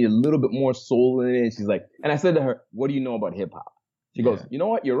think you need a little bit more soul in it. And she's like, and I said to her, what do you know about hip hop? She goes, you know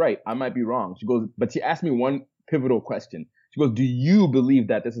what? You're right. I might be wrong. She goes, but she asked me one pivotal question. She goes, do you believe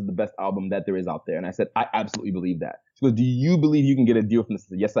that this is the best album that there is out there? And I said, I absolutely believe that. She goes, do you believe you can get a deal from this? I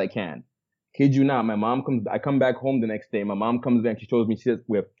said, yes, I can. Kid you not, I come back home the next day. My mom comes back. She shows me, she says,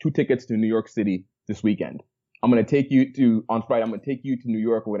 we have 2 tickets to New York City this weekend. On Friday, I'm going to take you to New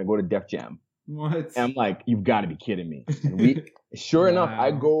York. We're going to go to Def Jam. What? And I'm like, you've got to be kidding me. And sure enough,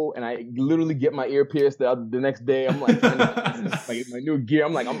 I go and I literally get my ear pierced the next day. I'm like, like my new gear.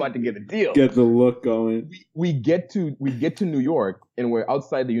 I'm like, I'm about to get a deal. Get the look going. We get to New York, and we're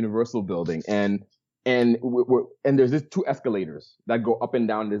outside the Universal building, and there's these 2 escalators that go up and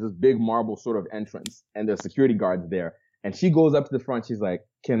down. There's this big marble sort of entrance, and there's security guards there. And she goes up to the front. She's like,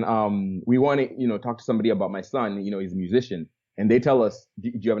 we want to, talk to somebody about my son. He's a musician. And they tell us, do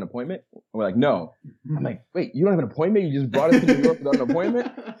you have an appointment? And we're like, no. I'm like, wait, you don't have an appointment? You just brought us to New York without an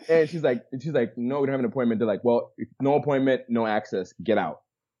appointment? And she's like, no, we don't have an appointment. They're like, well, no appointment, no access, get out.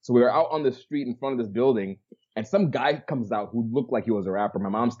 So we were out on the street in front of this building, and some guy comes out who looked like he was a rapper. My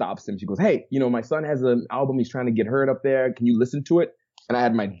mom stops him. She goes, hey, my son has an album. He's trying to get heard up there. Can you listen to it? And I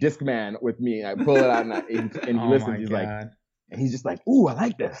had my Discman with me. I pull it out and he listens. He's like, and he's just like, ooh, I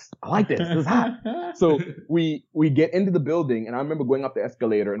like this. This is hot. So we get into the building, and I remember going up the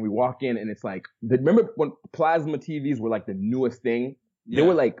escalator, and we walk in, and it's like, remember when plasma TVs were like the newest thing? They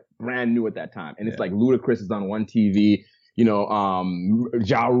were like brand new at that time. And it's like Ludacris is on one TV,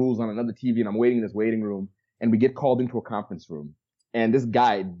 Ja Rule's on another TV, and I'm waiting in this waiting room, and we get called into a conference room. And this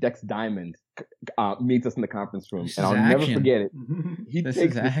guy, Dex Diamond, meets us in the conference room. And I'll never forget it. He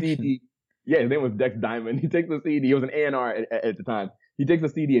takes the CD. Yeah, his name was Dex Diamond. He takes the CD. He was an A&R at the time. He takes the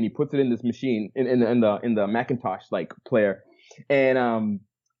CD and he puts it in this machine, in the Macintosh like player. And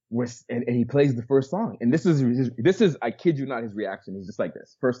he plays the first song. And this is I kid you not, his reaction. He's just like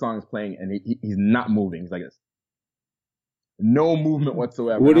this. First song is playing, and he's not moving. He's like this. No movement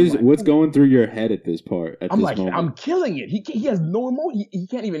whatsoever. What's going through your head at this part? Moment? I'm killing it. He has no emotion. He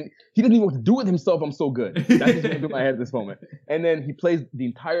doesn't even know what to do with himself. I'm so good. That's what's going through my head at this moment. And then he plays the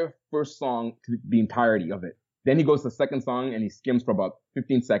entire first song to the entirety of it. Then he goes to the second song and he skims for about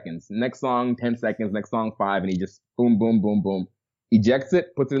 15 seconds. Next song, 10 seconds. Next song, 5. And he just boom, boom, boom, boom. Ejects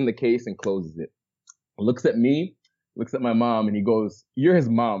it, puts it in the case, and closes it. Looks at me, looks at my mom, and he goes, "You're his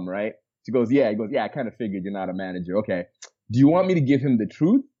mom, right?" She goes, "Yeah." He goes, "Yeah, I kind of figured you're not a manager. Okay. Do you want me to give him the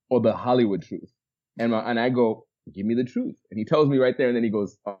truth or the Hollywood truth?" And I go, "Give me the truth." And he tells me right there, and then he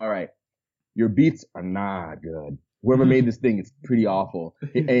goes, "All right, your beats are not good. Whoever made this thing, it's pretty awful.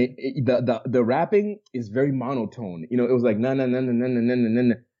 The rapping is very monotone. It was like na na na na na na na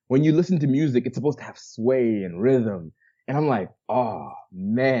na. When you listen to music, it's supposed to have sway and rhythm." And I'm like, "Oh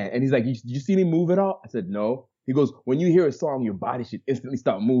man!" And he's like, "Did you see me move at all?" I said, "No." He goes, "When you hear a song, your body should instantly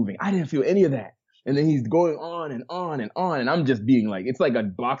start moving." I didn't feel any of that. And then he's going on and on and on, and I'm just being like, it's like a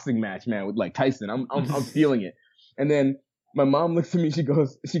boxing match, man, with like Tyson. I'm feeling it. And then my mom looks at me, she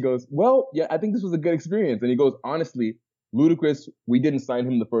goes, "Well, yeah, I think this was a good experience." And he goes, "Honestly, Ludacris, we didn't sign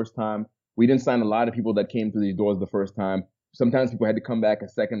him the first time. We didn't sign a lot of people that came through these doors the first time. Sometimes people had to come back a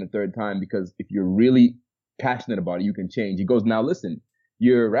second and third time, because if you're really passionate about it, you can change. He goes, now listen,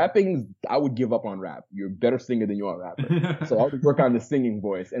 your rapping, I would give up on rap. You're a better singer than you are a rapper. So I would work on the singing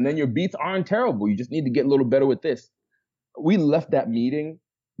voice. And then your beats aren't terrible. You just need to get a little better with this. We left that meeting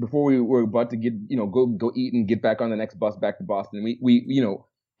before we were about to get, go eat and get back on the next bus back to Boston.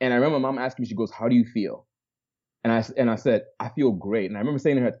 And I remember my mom asking me, she goes, how do you feel? And I said, I feel great. And I remember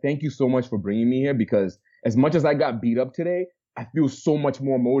saying to her, thank you so much for bringing me here, because as much as I got beat up today, I feel so much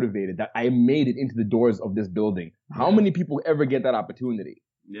more motivated that I made it into the doors of this building. How many people ever get that opportunity?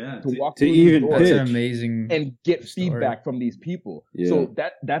 Yeah, to walk to through even these doors That's an amazing and get story. feedback from these people. Yeah. So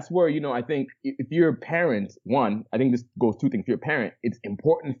that's where, I think if you're a parent, I think this goes two things. If you're a parent, it's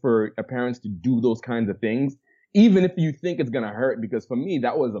important for parents to do those kinds of things, even if you think it's going to hurt. Because for me,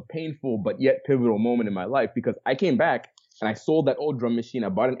 that was a painful but yet pivotal moment in my life, because I came back and I sold that old drum machine. I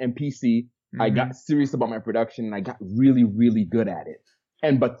bought an MPC. I got serious about my production and I got really, really good at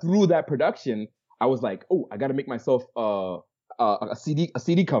it. But through that production, I was like, oh, I got to make myself a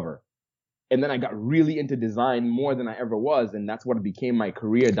CD cover. And then I got really into design more than I ever was. And that's what became my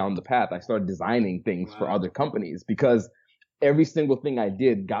career down the path. I started designing things for other companies, because every single thing I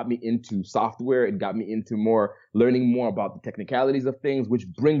did got me into software. It got me into learning more about the technicalities of things, which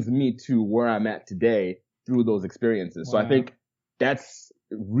brings me to where I'm at today through those experiences. Wow. So I think that's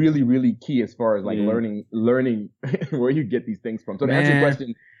really, really key as far as learning where you get these things from. So to answer your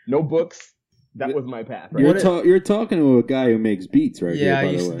question, no books. That was my path. Right? You're talking to a guy who makes beats right here, I by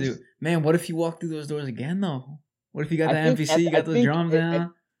used the way. to do. Man, what if you walk through those doors again, though? What if you got the MPC, you got those drums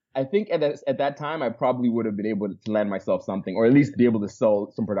down? I think at that time, I probably would have been able to land myself something, or at least be able to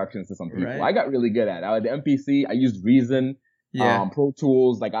sell some productions to some people. Right. I got really good at it. I had the MPC. I used Reason, Pro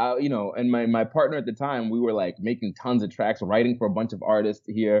Tools. And my partner at the time, we were making tons of tracks, writing for a bunch of artists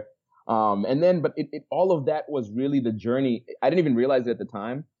here. But all of that was really the journey. I didn't even realize it at the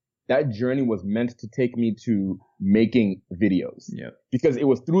time. That journey was meant to take me to making videos. Yep. Because it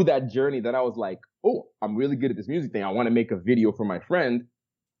was through that journey that I was like, oh, I'm really good at this music thing. I want to make a video for my friend.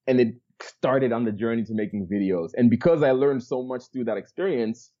 And it started on the journey to making videos. And because I learned so much through that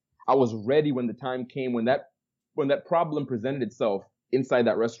experience, I was ready when the time came, when that problem presented itself inside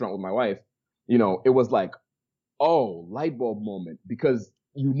that restaurant with my wife. It was like, oh, light bulb moment, because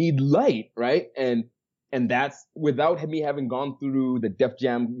you need light, right? And that's without me having gone through the Def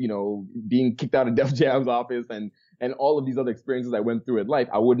Jam, being kicked out of Def Jam's office and all of these other experiences I went through in life,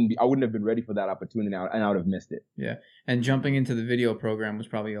 I wouldn't have been ready for that opportunity, and I would have missed it. Yeah. And jumping into the video program was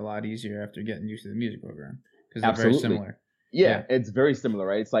probably a lot easier after getting used to the music program, because they're Absolutely. very similar. Yeah, it's very similar,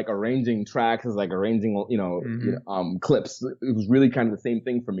 right? It's like arranging tracks, it's like arranging, clips. It was really kind of the same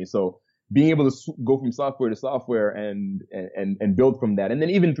thing for me. So being able to go from software to software and build from that. And then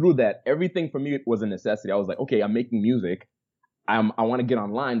even through that, everything for me was a necessity. I was like, okay, I'm making music. I want to get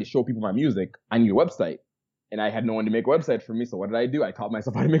online to show people my music. I need a website. And I had no one to make a website for me. So what did I do? I taught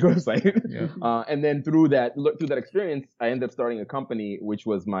myself how to make a website. Yeah. And then through that experience, I ended up starting a company, which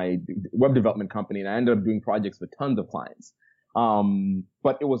was my web development company. And I ended up doing projects with tons of clients.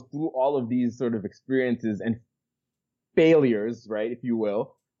 But it was through all of these sort of experiences and failures, right, if you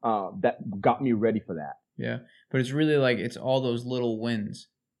will, that got me ready for that. Yeah. But it's really it's all those little wins.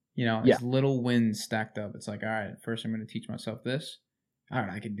 It's little wins stacked up. It's like, all right, first I'm going to teach myself this. All right,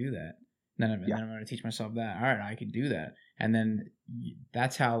 I can do that. Then I'm going to teach myself that. All right, I can do that. And then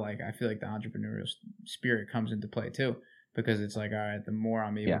that's how I feel like the entrepreneurial spirit comes into play too, because it's like, all right, the more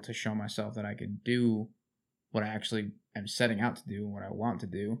I'm able to show myself that I can do what I actually am setting out to do and what I want to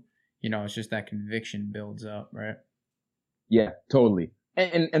do, it's just that conviction builds up, right? Yeah, totally.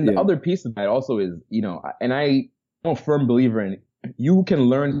 And the other piece of that also is, and I'm a firm believer in, you can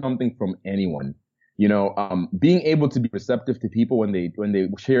learn something from anyone. Being able to be receptive to people when they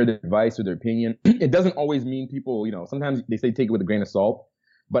share their advice or their opinion. It doesn't always mean people, sometimes they say take it with a grain of salt,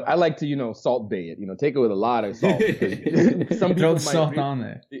 but I like to, salt bay it, take it with a lot of salt. Because some people throw salt on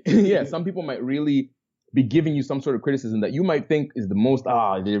there. Yeah, some people might really be giving you some sort of criticism that you might think is the most,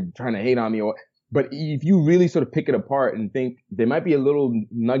 they're trying to hate on me. But if you really sort of pick it apart and think, there might be a little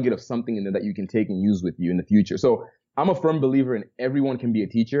nugget of something in there that you can take and use with you in the future. So I'm a firm believer in everyone can be a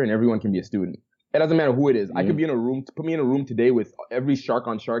teacher and everyone can be a student. It doesn't matter who it is. I could be in a room, put me in a room today with every shark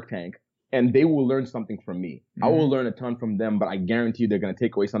on Shark Tank, and they will learn something from me. I will learn a ton from them, but I guarantee you they're going to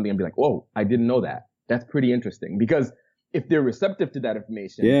take away something and be like, whoa, I didn't know that. That's pretty interesting. Because if they're receptive to that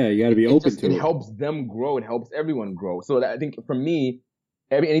information, you got to be open to it. It helps them grow. It helps everyone grow. So I think for me,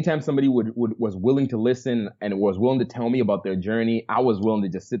 anytime somebody was willing to listen and was willing to tell me about their journey, I was willing to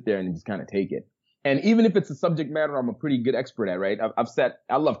just sit there and just kind of take it. And even if it's a subject matter I'm a pretty good expert at, right?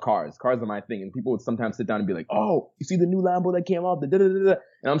 I love cars. Cars are my thing. And people would sometimes sit down and be like, oh, you see the new Lambo that came out? And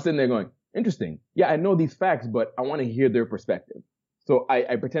I'm sitting there going, interesting. Yeah, I know these facts, but I want to hear their perspective. So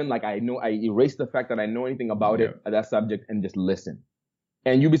I pretend like I know, I erase the fact that I know anything about it, that subject, and just listen.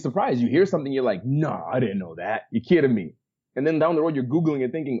 And you'd be surprised. You hear something, you're like, no, I didn't know that. You're kidding me. And then down the road, you're Googling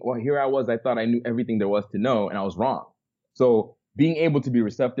and thinking, well, here I was. I thought I knew everything there was to know, and I was wrong. So being able to be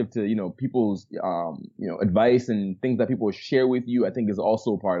receptive to, people's, advice and things that people share with you, I think is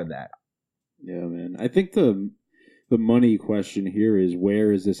also part of that. Yeah, man. I think the money question here is,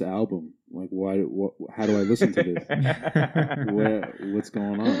 where is this album? Like, how do I listen to this? What's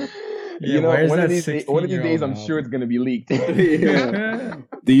going on? Yeah, one of these days, I'm sure it's going to be leaked. Yeah.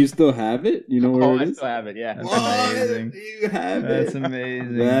 Do you still have it? You know where it is? I still have it, yeah. That's amazing. You have That's it.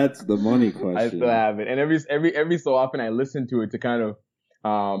 amazing. That's the money question. I still have it. And every so often I listen to it to kind of,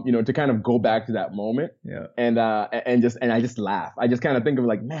 to kind of go back to that moment. Yeah. And I just laugh. I just kind of think of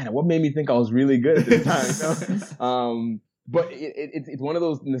like, man, what made me think I was really good at this time? But it's one of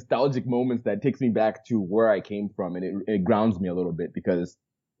those nostalgic moments that takes me back to where I came from, and it grounds me a little bit because,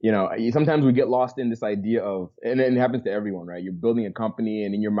 sometimes we get lost in this idea of, and it happens to everyone, right? You're building a company,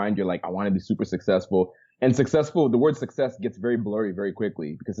 and in your mind, you're like, I want to be super successful. And the word success gets very blurry very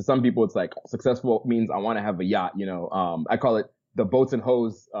quickly, because to some people, it's like successful means I want to have a yacht, I call it the boats and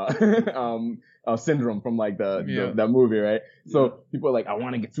hoes, syndrome from like that movie, right? So people are like, I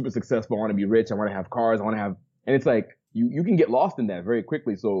want to get super successful. I want to be rich. I want to have cars. and it's like, you can get lost in that very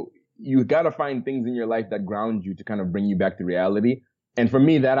quickly. So you got to find things in your life that ground you to kind of bring you back to reality. And for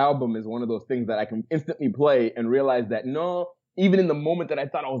me, that album is one of those things that I can instantly play and realize that no, even in the moment that I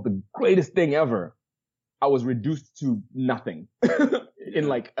thought I was the greatest thing ever, I was reduced to nothing in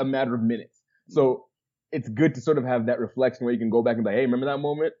like a matter of minutes. So it's good to sort of have that reflection where you can go back and be like, hey, remember that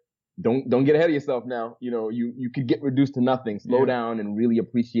moment? Don't get ahead of yourself now. You could get reduced to nothing. Slow down and really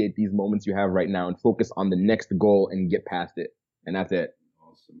appreciate these moments you have right now and focus on the next goal and get past it. And that's it.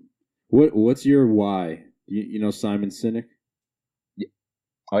 Awesome. What's your why? You know Simon Sinek? Yeah.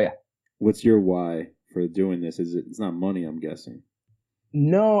 Oh yeah. What's your why for doing this? It's not money, I'm guessing.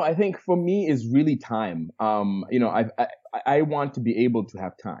 No, I think for me is really time. I want to be able to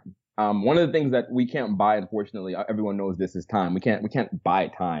have time. One of the things that we can't buy, unfortunately, everyone knows this, is time. We can't buy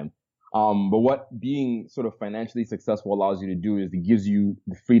time. But what being sort of financially successful allows you to do is it gives you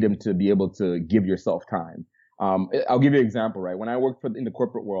the freedom to be able to give yourself time. I'll give you an example, right? When I worked in the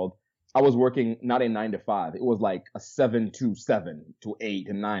corporate world, I was working not a 9 to 5. It was like a 7 to 7 to 8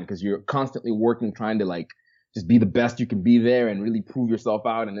 to 9, because you're constantly working, trying to like just be the best you can be there and really prove yourself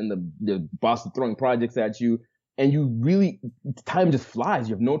out. And then the boss is throwing projects at you. And you really, time just flies.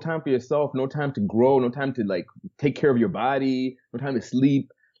 You have no time for yourself, no time to grow, no time to like take care of your body, no time to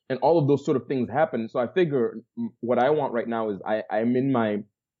sleep. And all of those sort of things happen. So I figure what I want right now is I'm in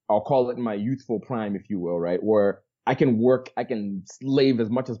I'll call it my youthful prime, if you will, right? Where I can work, I can slave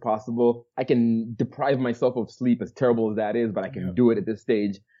as much as possible. I can deprive myself of sleep, as terrible as that is, but I can do it at this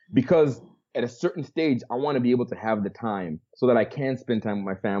stage, because at a certain stage, I want to be able to have the time so that I can spend time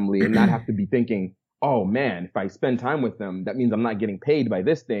with my family and not have to be thinking, oh man, if I spend time with them, that means I'm not getting paid by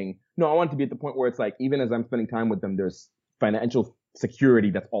this thing. No, I want to be at the point where it's like, even as I'm spending time with them, there's financial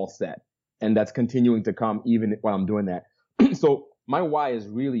security that's all set, and that's continuing to come even while I'm doing that. So my why is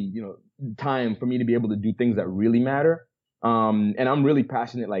really, time for me to be able to do things that really matter. And I'm really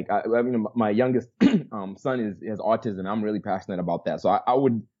passionate. Like, my youngest son has autism. I'm really passionate about that. So I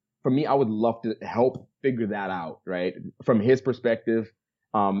would love to help figure that out, right? From his perspective,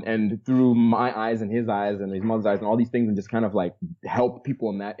 and through my eyes and his eyes and his mother's eyes and all these things, and just kind of like help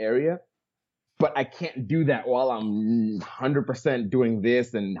people in that area. But I can't do that while I'm 100% doing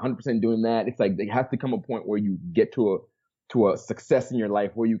this and 100% doing that. It's like, there has to come a point where you get to a success in your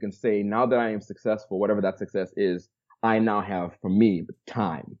life where you can say, now that I am successful, whatever that success is, I now have, for me,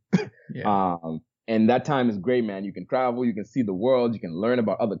 time. Yeah. And that time is great, man. You can travel, you can see the world, you can learn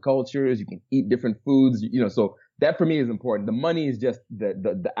about other cultures, you can eat different foods, so that for me is important. The money is just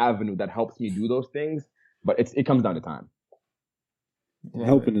the avenue that helps me do those things, but it comes down to time.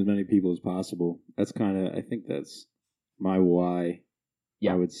 Helping as many people as possible. That's I think that's my why,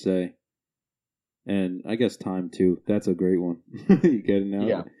 I would say. And I guess time too. That's a great one. You get it now?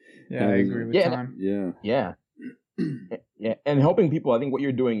 Yeah, I agree with time. Yeah. Yeah. Yeah. And helping people, I think what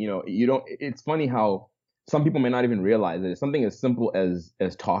you're doing, it's funny how some people may not even realize it. It's something as simple as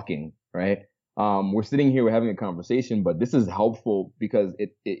talking, right? We're sitting here, we're having a conversation, but this is helpful because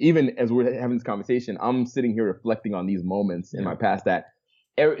even as we're having this conversation, I'm sitting here reflecting on these moments in my past that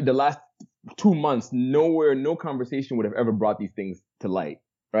the last 2 months, no conversation would have ever brought these things to light,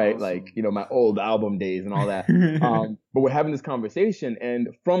 right? Awesome. Like, my old album days and all that. But we're having this conversation, and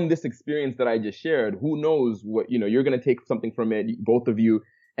from this experience that I just shared, who knows what, you're going to take something from it, both of you,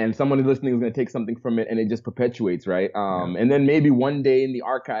 and someone who's listening is going to take something from it, and it just perpetuates, right? And then maybe one day in the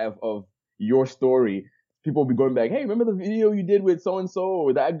archive of your story, people will be going back, hey, remember the video you did with so and so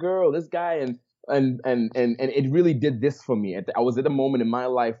or that girl, this guy, and it really did this for me. I was at a moment in my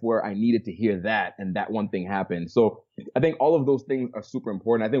life where I needed to hear that, and that one thing happened. So I think all of those things are super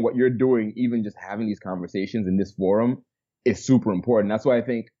important. I think what you're doing, even just having these conversations in this forum, is super important. That's why I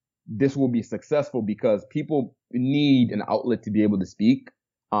think this will be successful, because people need an outlet to be able to speak.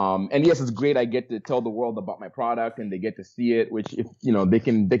 And yes, it's great. I get to tell the world about my product and they get to see it, which if, they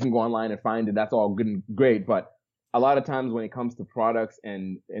can go online and find it. That's all good and great. But a lot of times when it comes to products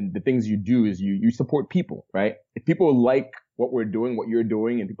and the things you do is you support people, right? If people like what we're doing, what you're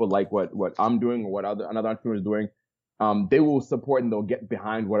doing, and people like what I'm doing or what another entrepreneur is doing, they will support and they'll get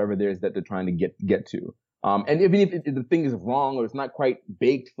behind whatever there is that they're trying to get to. And even if the thing is wrong or it's not quite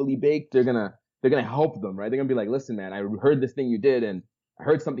fully baked, they're gonna help them, right? They're gonna be like, listen, man, I heard this thing you did and I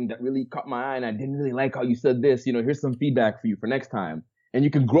heard something that really caught my eye and I didn't really like how you said this. Here's some feedback for you for next time. And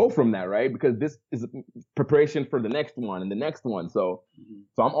you can grow from that, right? Because this is preparation for the next one and the next one. So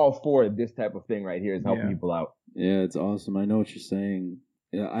I'm all for this type of thing right here, is helping people out. Yeah, it's awesome. I know what you're saying.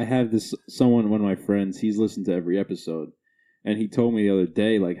 Yeah, I have one of my friends, he's listened to every episode. And he told me the other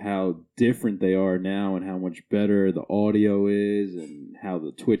day, like, how different they are now and how much better the audio is and how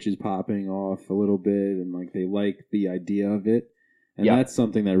the Twitch is popping off a little bit and, like, they like the idea of it. And that's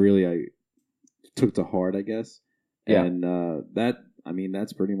something that really I took to heart, I guess. Yeah. And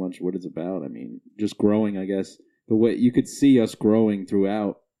that's pretty much what it's about. I mean, just growing, I guess. The way you could see us growing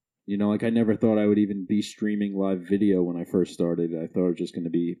throughout. Like, I never thought I would even be streaming live video when I first started. I thought I was just going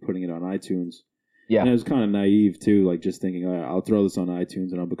to be putting it on iTunes. Yeah. And I was kind of naive, too, like just thinking, all right, I'll throw this on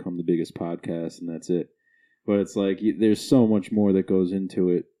iTunes and I'll become the biggest podcast and that's it. But it's like there's so much more that goes into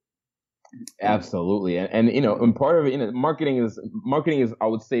it. Absolutely. And part of it, marketing is, I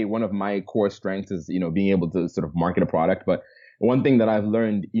would say, one of my core strengths is, being able to sort of market a product. But one thing that I've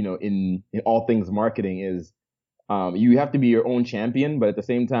learned, in all things marketing is you have to be your own champion, but at the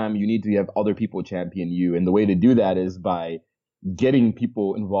same time, you need to have other people champion you. And the way to do that is by getting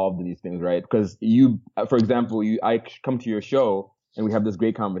people involved in these things, right? Because for example, I come to your show and we have this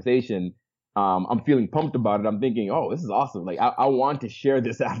great conversation. I'm feeling pumped about it. I'm thinking, oh, this is awesome. Like, I want to share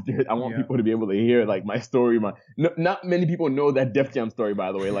this after. I want people to be able to hear, like, my story. Not many people know that Def Jam story,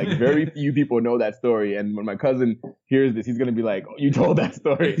 by the way. Like, very few people know that story. And when my cousin hears this, he's going to be like, oh, you told that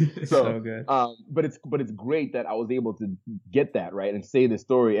story. So good. But it's great that I was able to get that, right, and say this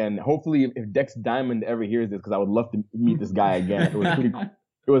story. And hopefully if Dex Diamond ever hears this, because I would love to meet this guy again. It was pretty cool.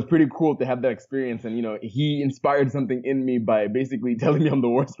 It was pretty cool to have that experience, and he inspired something in me by basically telling me I'm the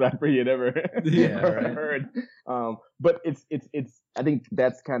worst rapper he had ever heard. But it's I think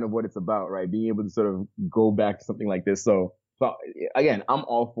that's kind of what it's about, right? Being able to sort of go back to something like this. So again, I'm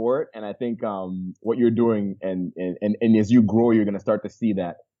all for it, and I think what you're doing, and as you grow, you're gonna start to see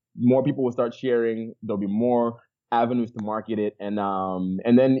that more people will start sharing. There'll be more avenues to market it, and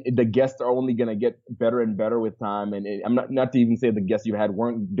then the guests are only gonna get better and better with time. And I'm not to even say the guests you had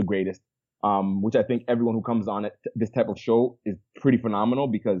weren't the greatest, which I think everyone who comes on this type of show is pretty phenomenal,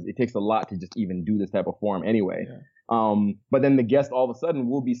 because it takes a lot to just even do this type of forum anyway. Yeah. But then the guest all of a sudden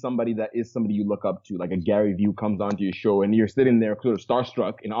will be somebody that is somebody you look up to, like a Gary Vee comes onto your show and you're sitting there sort of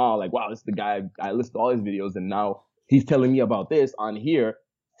starstruck in awe, like, wow, this is the guy, I listened to all his videos and now he's telling me about this on here,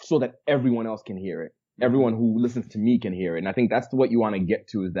 so that everyone else can hear it. Everyone who listens to me can hear it. And I think that's what you want to get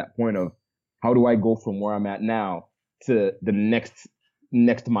to, is that point of, how do I go from where I'm at now to the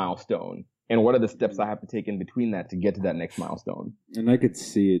next milestone? And what are the steps I have to take in between that to get to that next milestone? And I could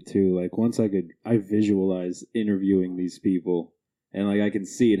see it too. Like, once I visualize interviewing these people, and like I can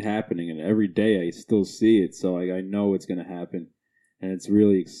see it happening, and every day I still see it. So like I know it's going to happen. And it's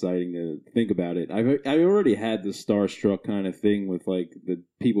really exciting to think about it. I've already had the starstruck kind of thing with like the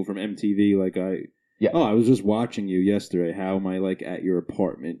people from MTV. Like I was just watching you yesterday. How am I like at your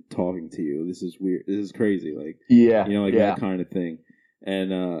apartment talking to you? This is weird. This is crazy. Like, that kind of thing.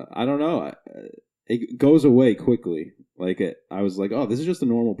 And I don't know. It goes away quickly. Like I was like, oh, this is just a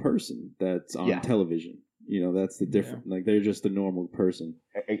normal person that's on television. That's the difference. Like, they're just a normal person.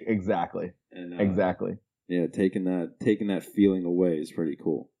 Exactly. And, exactly. Yeah, taking that feeling away is pretty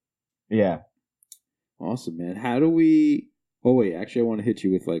cool. Yeah. Awesome, man. How do we... Oh, wait. Actually, I want to hit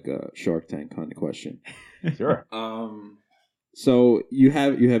you with like a Shark Tank kind of question. Sure. So you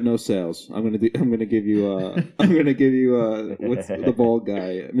have no sales. I'm gonna give you what's the bald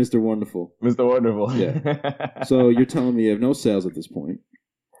guy, Mr. Wonderful. Mr. Wonderful. Yeah. So you're telling me you have no sales at this point.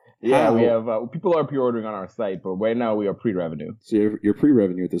 Yeah, we have people are pre-ordering on our site, but right now we are pre-revenue. So you're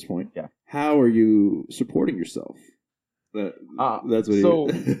pre-revenue at this point. Yeah. How are you supporting yourself? That's what so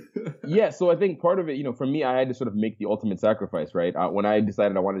he. yeah, so I think part of it, for me, I had to sort of make the ultimate sacrifice, right? When I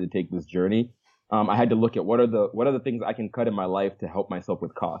decided I wanted to take this journey, I had to look at what are the things I can cut in my life to help myself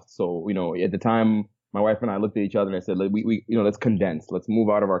with costs. So, at the time, my wife and I looked at each other and I said, we let's condense, let's move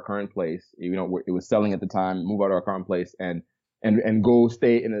out of our current place. It was selling at the time, move out of our current place and go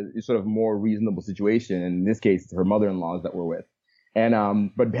stay in a sort of more reasonable situation. And in this case, it's her mother-in-laws that we're with.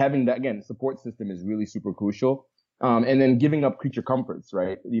 And, but having that, again, support system is really super crucial. And then giving up creature comforts,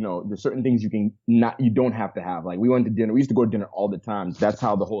 right? There's certain things you don't have to have. Like we went to dinner. We used to go to dinner all the time. That's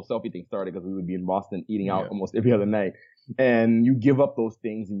how the whole selfie thing started, because we would be in Boston eating out almost every other night. And you give up those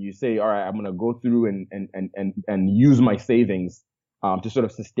things and you say, all right, I'm going to go through and use my savings, to sort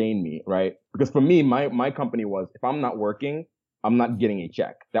of sustain me, right? Because for me, my company was, if I'm not working, I'm not getting a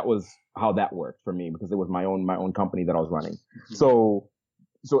check. That was how that worked for me, because it was my own company that I was running. Mm-hmm.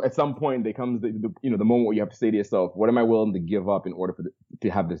 So at some point there comes the moment where you have to say to yourself, what am I willing to give up in order to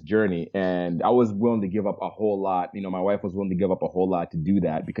have this journey? And I was willing to give up a whole lot. My wife was willing to give up a whole lot to do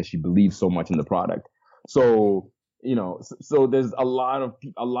that because she believes so much in the product. So, so there's a lot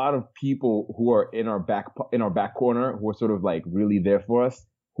of people who are in our back corner who are sort of like really there for us,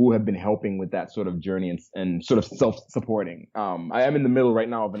 who have been helping with that sort of journey and sort of self-supporting. I am in the middle right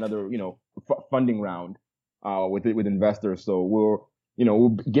now of another, funding round, with investors. So we'll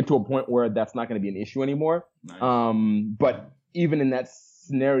get to a point where that's not going to be an issue anymore. Nice. But even in that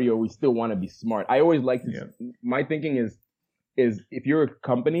scenario, we still want to be smart. I always like to, my thinking is if you're a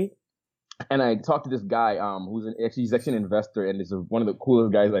company, and I talked to this guy, he's actually an investor, and is one of the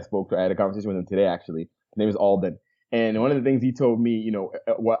coolest guys I spoke to. I had a conversation with him today, actually. His name is Alden. And one of the things he told me,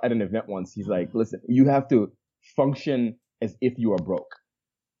 at an event once, he's like, listen, you have to function as if you are broke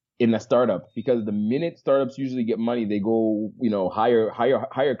in a startup, because the minute startups usually get money, they go,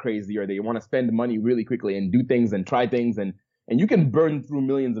 hire crazy, or they want to spend money really quickly and do things and try things. And you can burn through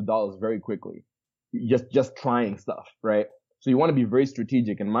millions of dollars very quickly, just trying stuff, right? So you want to be very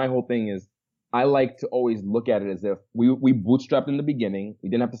strategic. And my whole thing is, I like to always look at it as if we bootstrapped in the beginning. We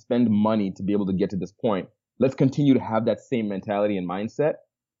didn't have to spend money to be able to get to this point. Let's continue to have that same mentality and mindset.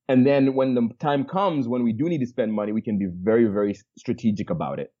 And then when the time comes, when we do need to spend money, we can be very, very strategic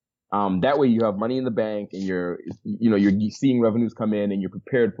about it. That way you have money in the bank and you're seeing revenues come in and you're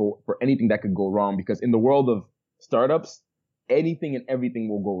prepared for anything that could go wrong, because in the world of startups, anything and everything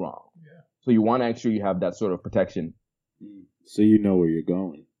will go wrong. Yeah. So you want to actually have that sort of protection. So you know where you're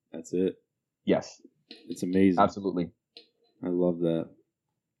going. That's it. Yes. It's amazing. Absolutely. I love that.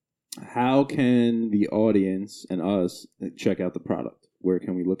 How can the audience and us check out the product? Where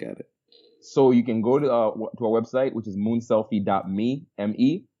can we look at it? So you can go to our website, which is moonselfie.me,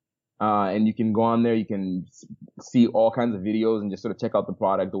 M-E. And you can go on there. You can see all kinds of videos and just sort of check out the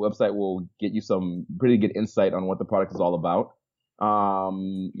product. The website will get you some pretty good insight on what the product is all about.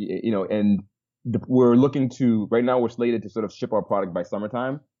 We're looking to, right now we're slated to sort of ship our product by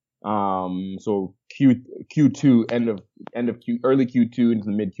summertime. So Q2, early Q2 into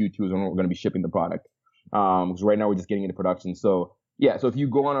the mid Q2 is when we're going to be shipping the product. Because right now we're just getting into production. So yeah, so if you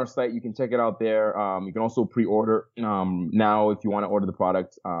go on our site, you can check it out there. You can also pre-order, now if you want to order the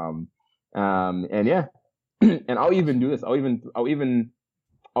product. And yeah, and I'll even do this. I'll even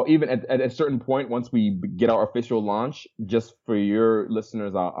at a certain point, once we get our official launch, just for your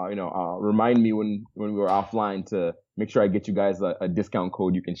listeners, remind me when we were offline to make sure I get you guys a discount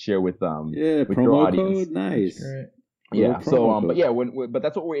code you can share with with your audience. Code, nice. Yeah. So but yeah, but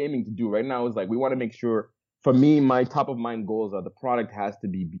that's what we're aiming to do right now. Is like we want to make sure. For me, my top of mind goals are the product has to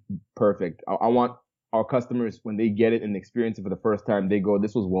be perfect. I want our customers, when they get it and experience it for the first time, they go,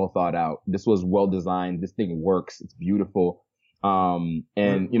 "This was well thought out. This was well designed. This thing works. It's beautiful." And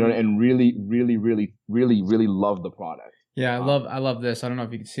really, really, really, really, really love the product. Yeah, I love this. I don't know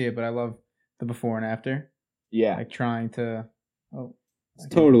if you can see it, but I love the before and after. Yeah. Like trying to. It's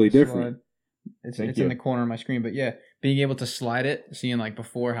totally different. It's in the corner of my screen, but yeah, being able to slide it, seeing like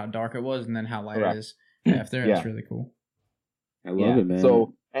before how dark it was and then how light it is after, it's really cool. I love it, man.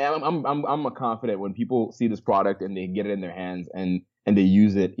 So I'm confident when people see this product and they get it in their hands and they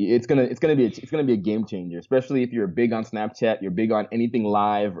use it, it's gonna be a game changer. Especially if you're big on Snapchat, you're big on anything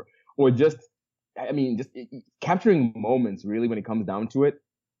live, or just capturing moments. Really, when it comes down to it,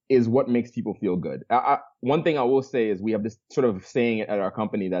 is what makes people feel good. One thing I will say is we have this sort of saying at our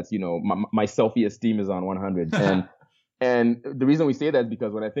company that's my selfie esteem is on 100, and the reason we say that is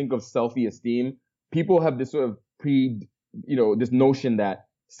because when I think of selfie esteem, people have this sort of this notion that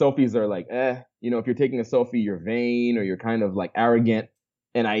selfies are like, if you're taking a selfie, you're vain or you're kind of like arrogant.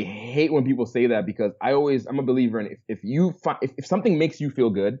 And I hate when people say that, because I'm a believer in if something makes you feel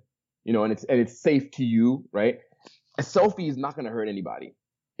good, and it's safe to you, right? a selfie is not going to hurt anybody.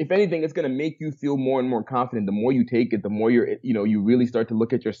 If anything, it's going to make you feel more and more confident. The more you take it, the more you really start to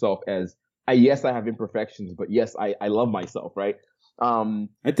look at yourself as, yes, I have imperfections, but yes, I love myself, right?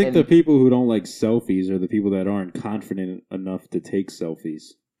 I think the people who don't like selfies are the people that aren't confident enough to take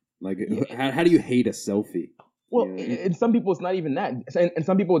selfies. Like, how do you hate a selfie? Well, in some people, it's not even that. And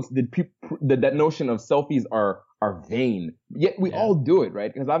some people, it's that notion of selfies are vain. Yet we all do it,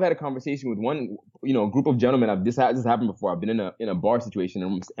 right? Because I've had a conversation with one, group of gentlemen. This has happened before. I've been in a bar situation,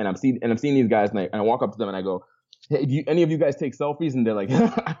 and I'm seeing these guys, and I walk up to them and I go, "Hey, do any of you guys take selfies?" And they're like,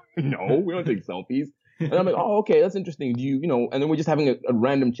 "No, we don't take selfies." And I'm like, "Oh, okay, that's interesting. Do you, And then we're just having a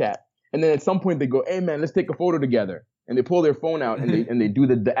random chat. And then at some point they go, "Hey, man, let's take a photo together." And they pull their phone out and they do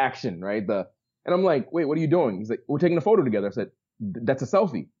the action, right? And I'm like, "Wait, what are you doing?" He's like, "We're taking a photo together." I said, "That's a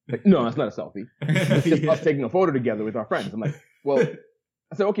selfie." Like, "No, that's not a selfie. It's just us taking a photo together with our friends." I'm like, "Well,"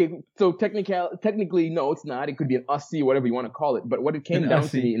 I said, "Okay, so technically, no, it's not. It could be an us-see, whatever you want to call it." But what it came down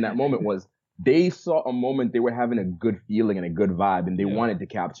to me in that moment was they saw a moment they were having a good feeling and a good vibe, and they wanted to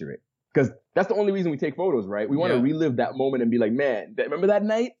capture it. Because that's the only reason we take photos, right? We want to relive that moment and be like, "Man, remember that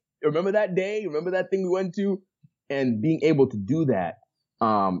night? Remember that day? Remember that thing we went to?" And being able to do that,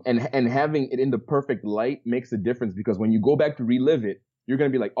 and having it in the perfect light makes a difference, because when you go back to relive it, you're going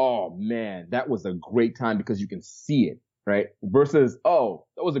to be like, "Oh man, that was a great time," because you can see it, right? Versus, "Oh,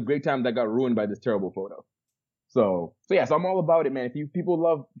 that was a great time that got ruined by this terrible photo." So I'm all about it, man. If people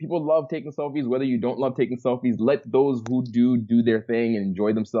love taking selfies, whether you don't love taking selfies, let those who do their thing and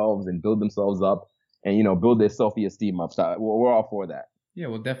enjoy themselves and build themselves up and, build their selfie esteem up. So we're all for that. Yeah,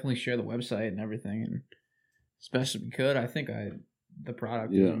 we'll definitely share the website and everything, and especially if we could. I think the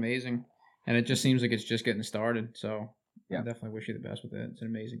product is amazing, and it just seems like it's just getting started. So I definitely wish you the best with it. It's an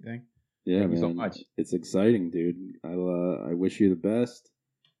amazing thing. Yeah, Thank man. you so much. It's exciting, dude. I wish you the best.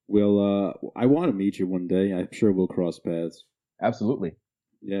 I want to meet you one day. I'm sure we'll cross paths. Absolutely.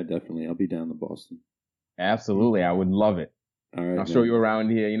 Yeah, definitely. I'll be down to Boston. Absolutely. I would love it. All right. I'll show you around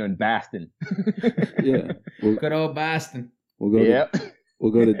here, in Boston. Yeah. Good old Boston. We'll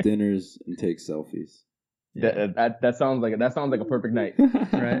go to dinners and take selfies. That sounds like a perfect night.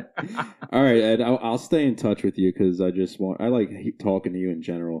 Right. All right, Ed. I'll stay in touch with you because I like talking to you in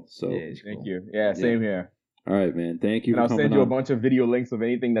general. So thank you. Yeah, same here. All right, man. Thank you. And I'll send you a bunch of video links of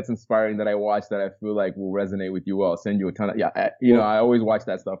anything that's inspiring that I watch that I feel like will resonate with you well. I'll send you a ton of I always watch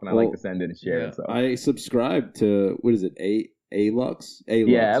that stuff and I like to send it and share it. So I subscribe to what is it? A-Lux?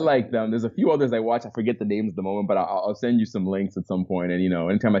 Yeah, I like them. There's a few others I watch. I forget the names at the moment, but I'll send you some links at some point. And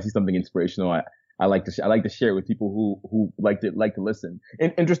anytime I see something inspirational, I like to share with people who like to listen.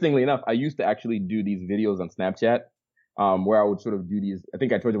 And interestingly enough, I used to actually do these videos on Snapchat, where I would sort of do these. I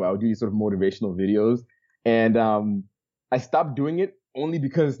think I told you I would do these sort of motivational videos. And I stopped doing it only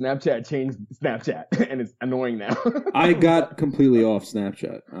because Snapchat changed Snapchat, and it's annoying now. I got completely off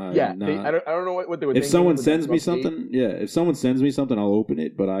Snapchat. I don't know what they were thinking. If someone sends me something, I'll open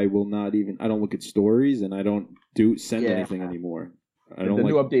it, but I will not even. I don't look at stories, and I don't send anything anymore. The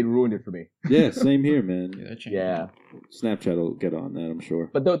new update ruined it for me. Yeah, same here, man. Yeah. Snapchat will get on that, I'm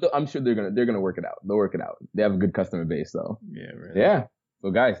sure. But I'm sure they're gonna work it out. They'll work it out. They have a good customer base, so. Yeah, really. Yeah. So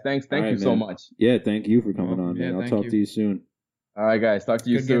guys, thank you so much. Yeah, thank you for coming on, man. I'll talk to you soon. All right, guys. Talk to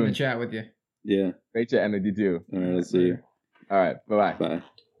you soon. Good getting to chat with you. Yeah. Great chatting with you too. All right, I'll see you. All right, bye-bye. Bye.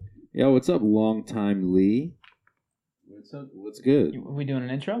 Yo, what's up, long time Lee? What's up? What's good? Are we doing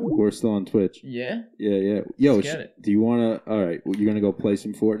an intro? We're still on Twitch. Yeah? Yeah. Yo, Let's get it. Do you want to... All right, you're going to go play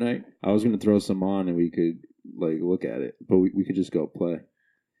some Fortnite? I was going to throw some on and we could, look at it. But we could just go play.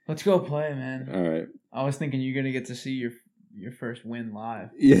 Let's go play, man. All right. I was thinking you're going to get to see your first win live.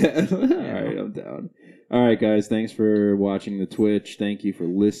 Yeah. All right, I'm down. All right, guys. Thanks for watching the Twitch. Thank you for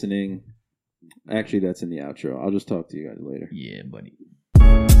listening. Actually, that's in the outro. I'll just talk to you guys later. Yeah, buddy.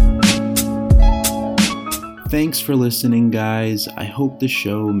 Thanks for listening, guys. I hope the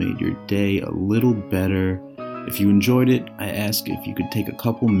show made your day a little better. If you enjoyed it, I ask if you could take a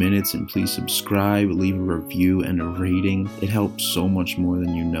couple minutes and please subscribe, leave a review and a rating. It helps so much more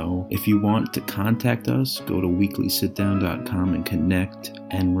than you know. If you want to contact us, go to weeklysitdown.com and connect.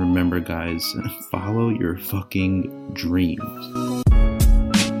 And remember, guys, follow your fucking dreams.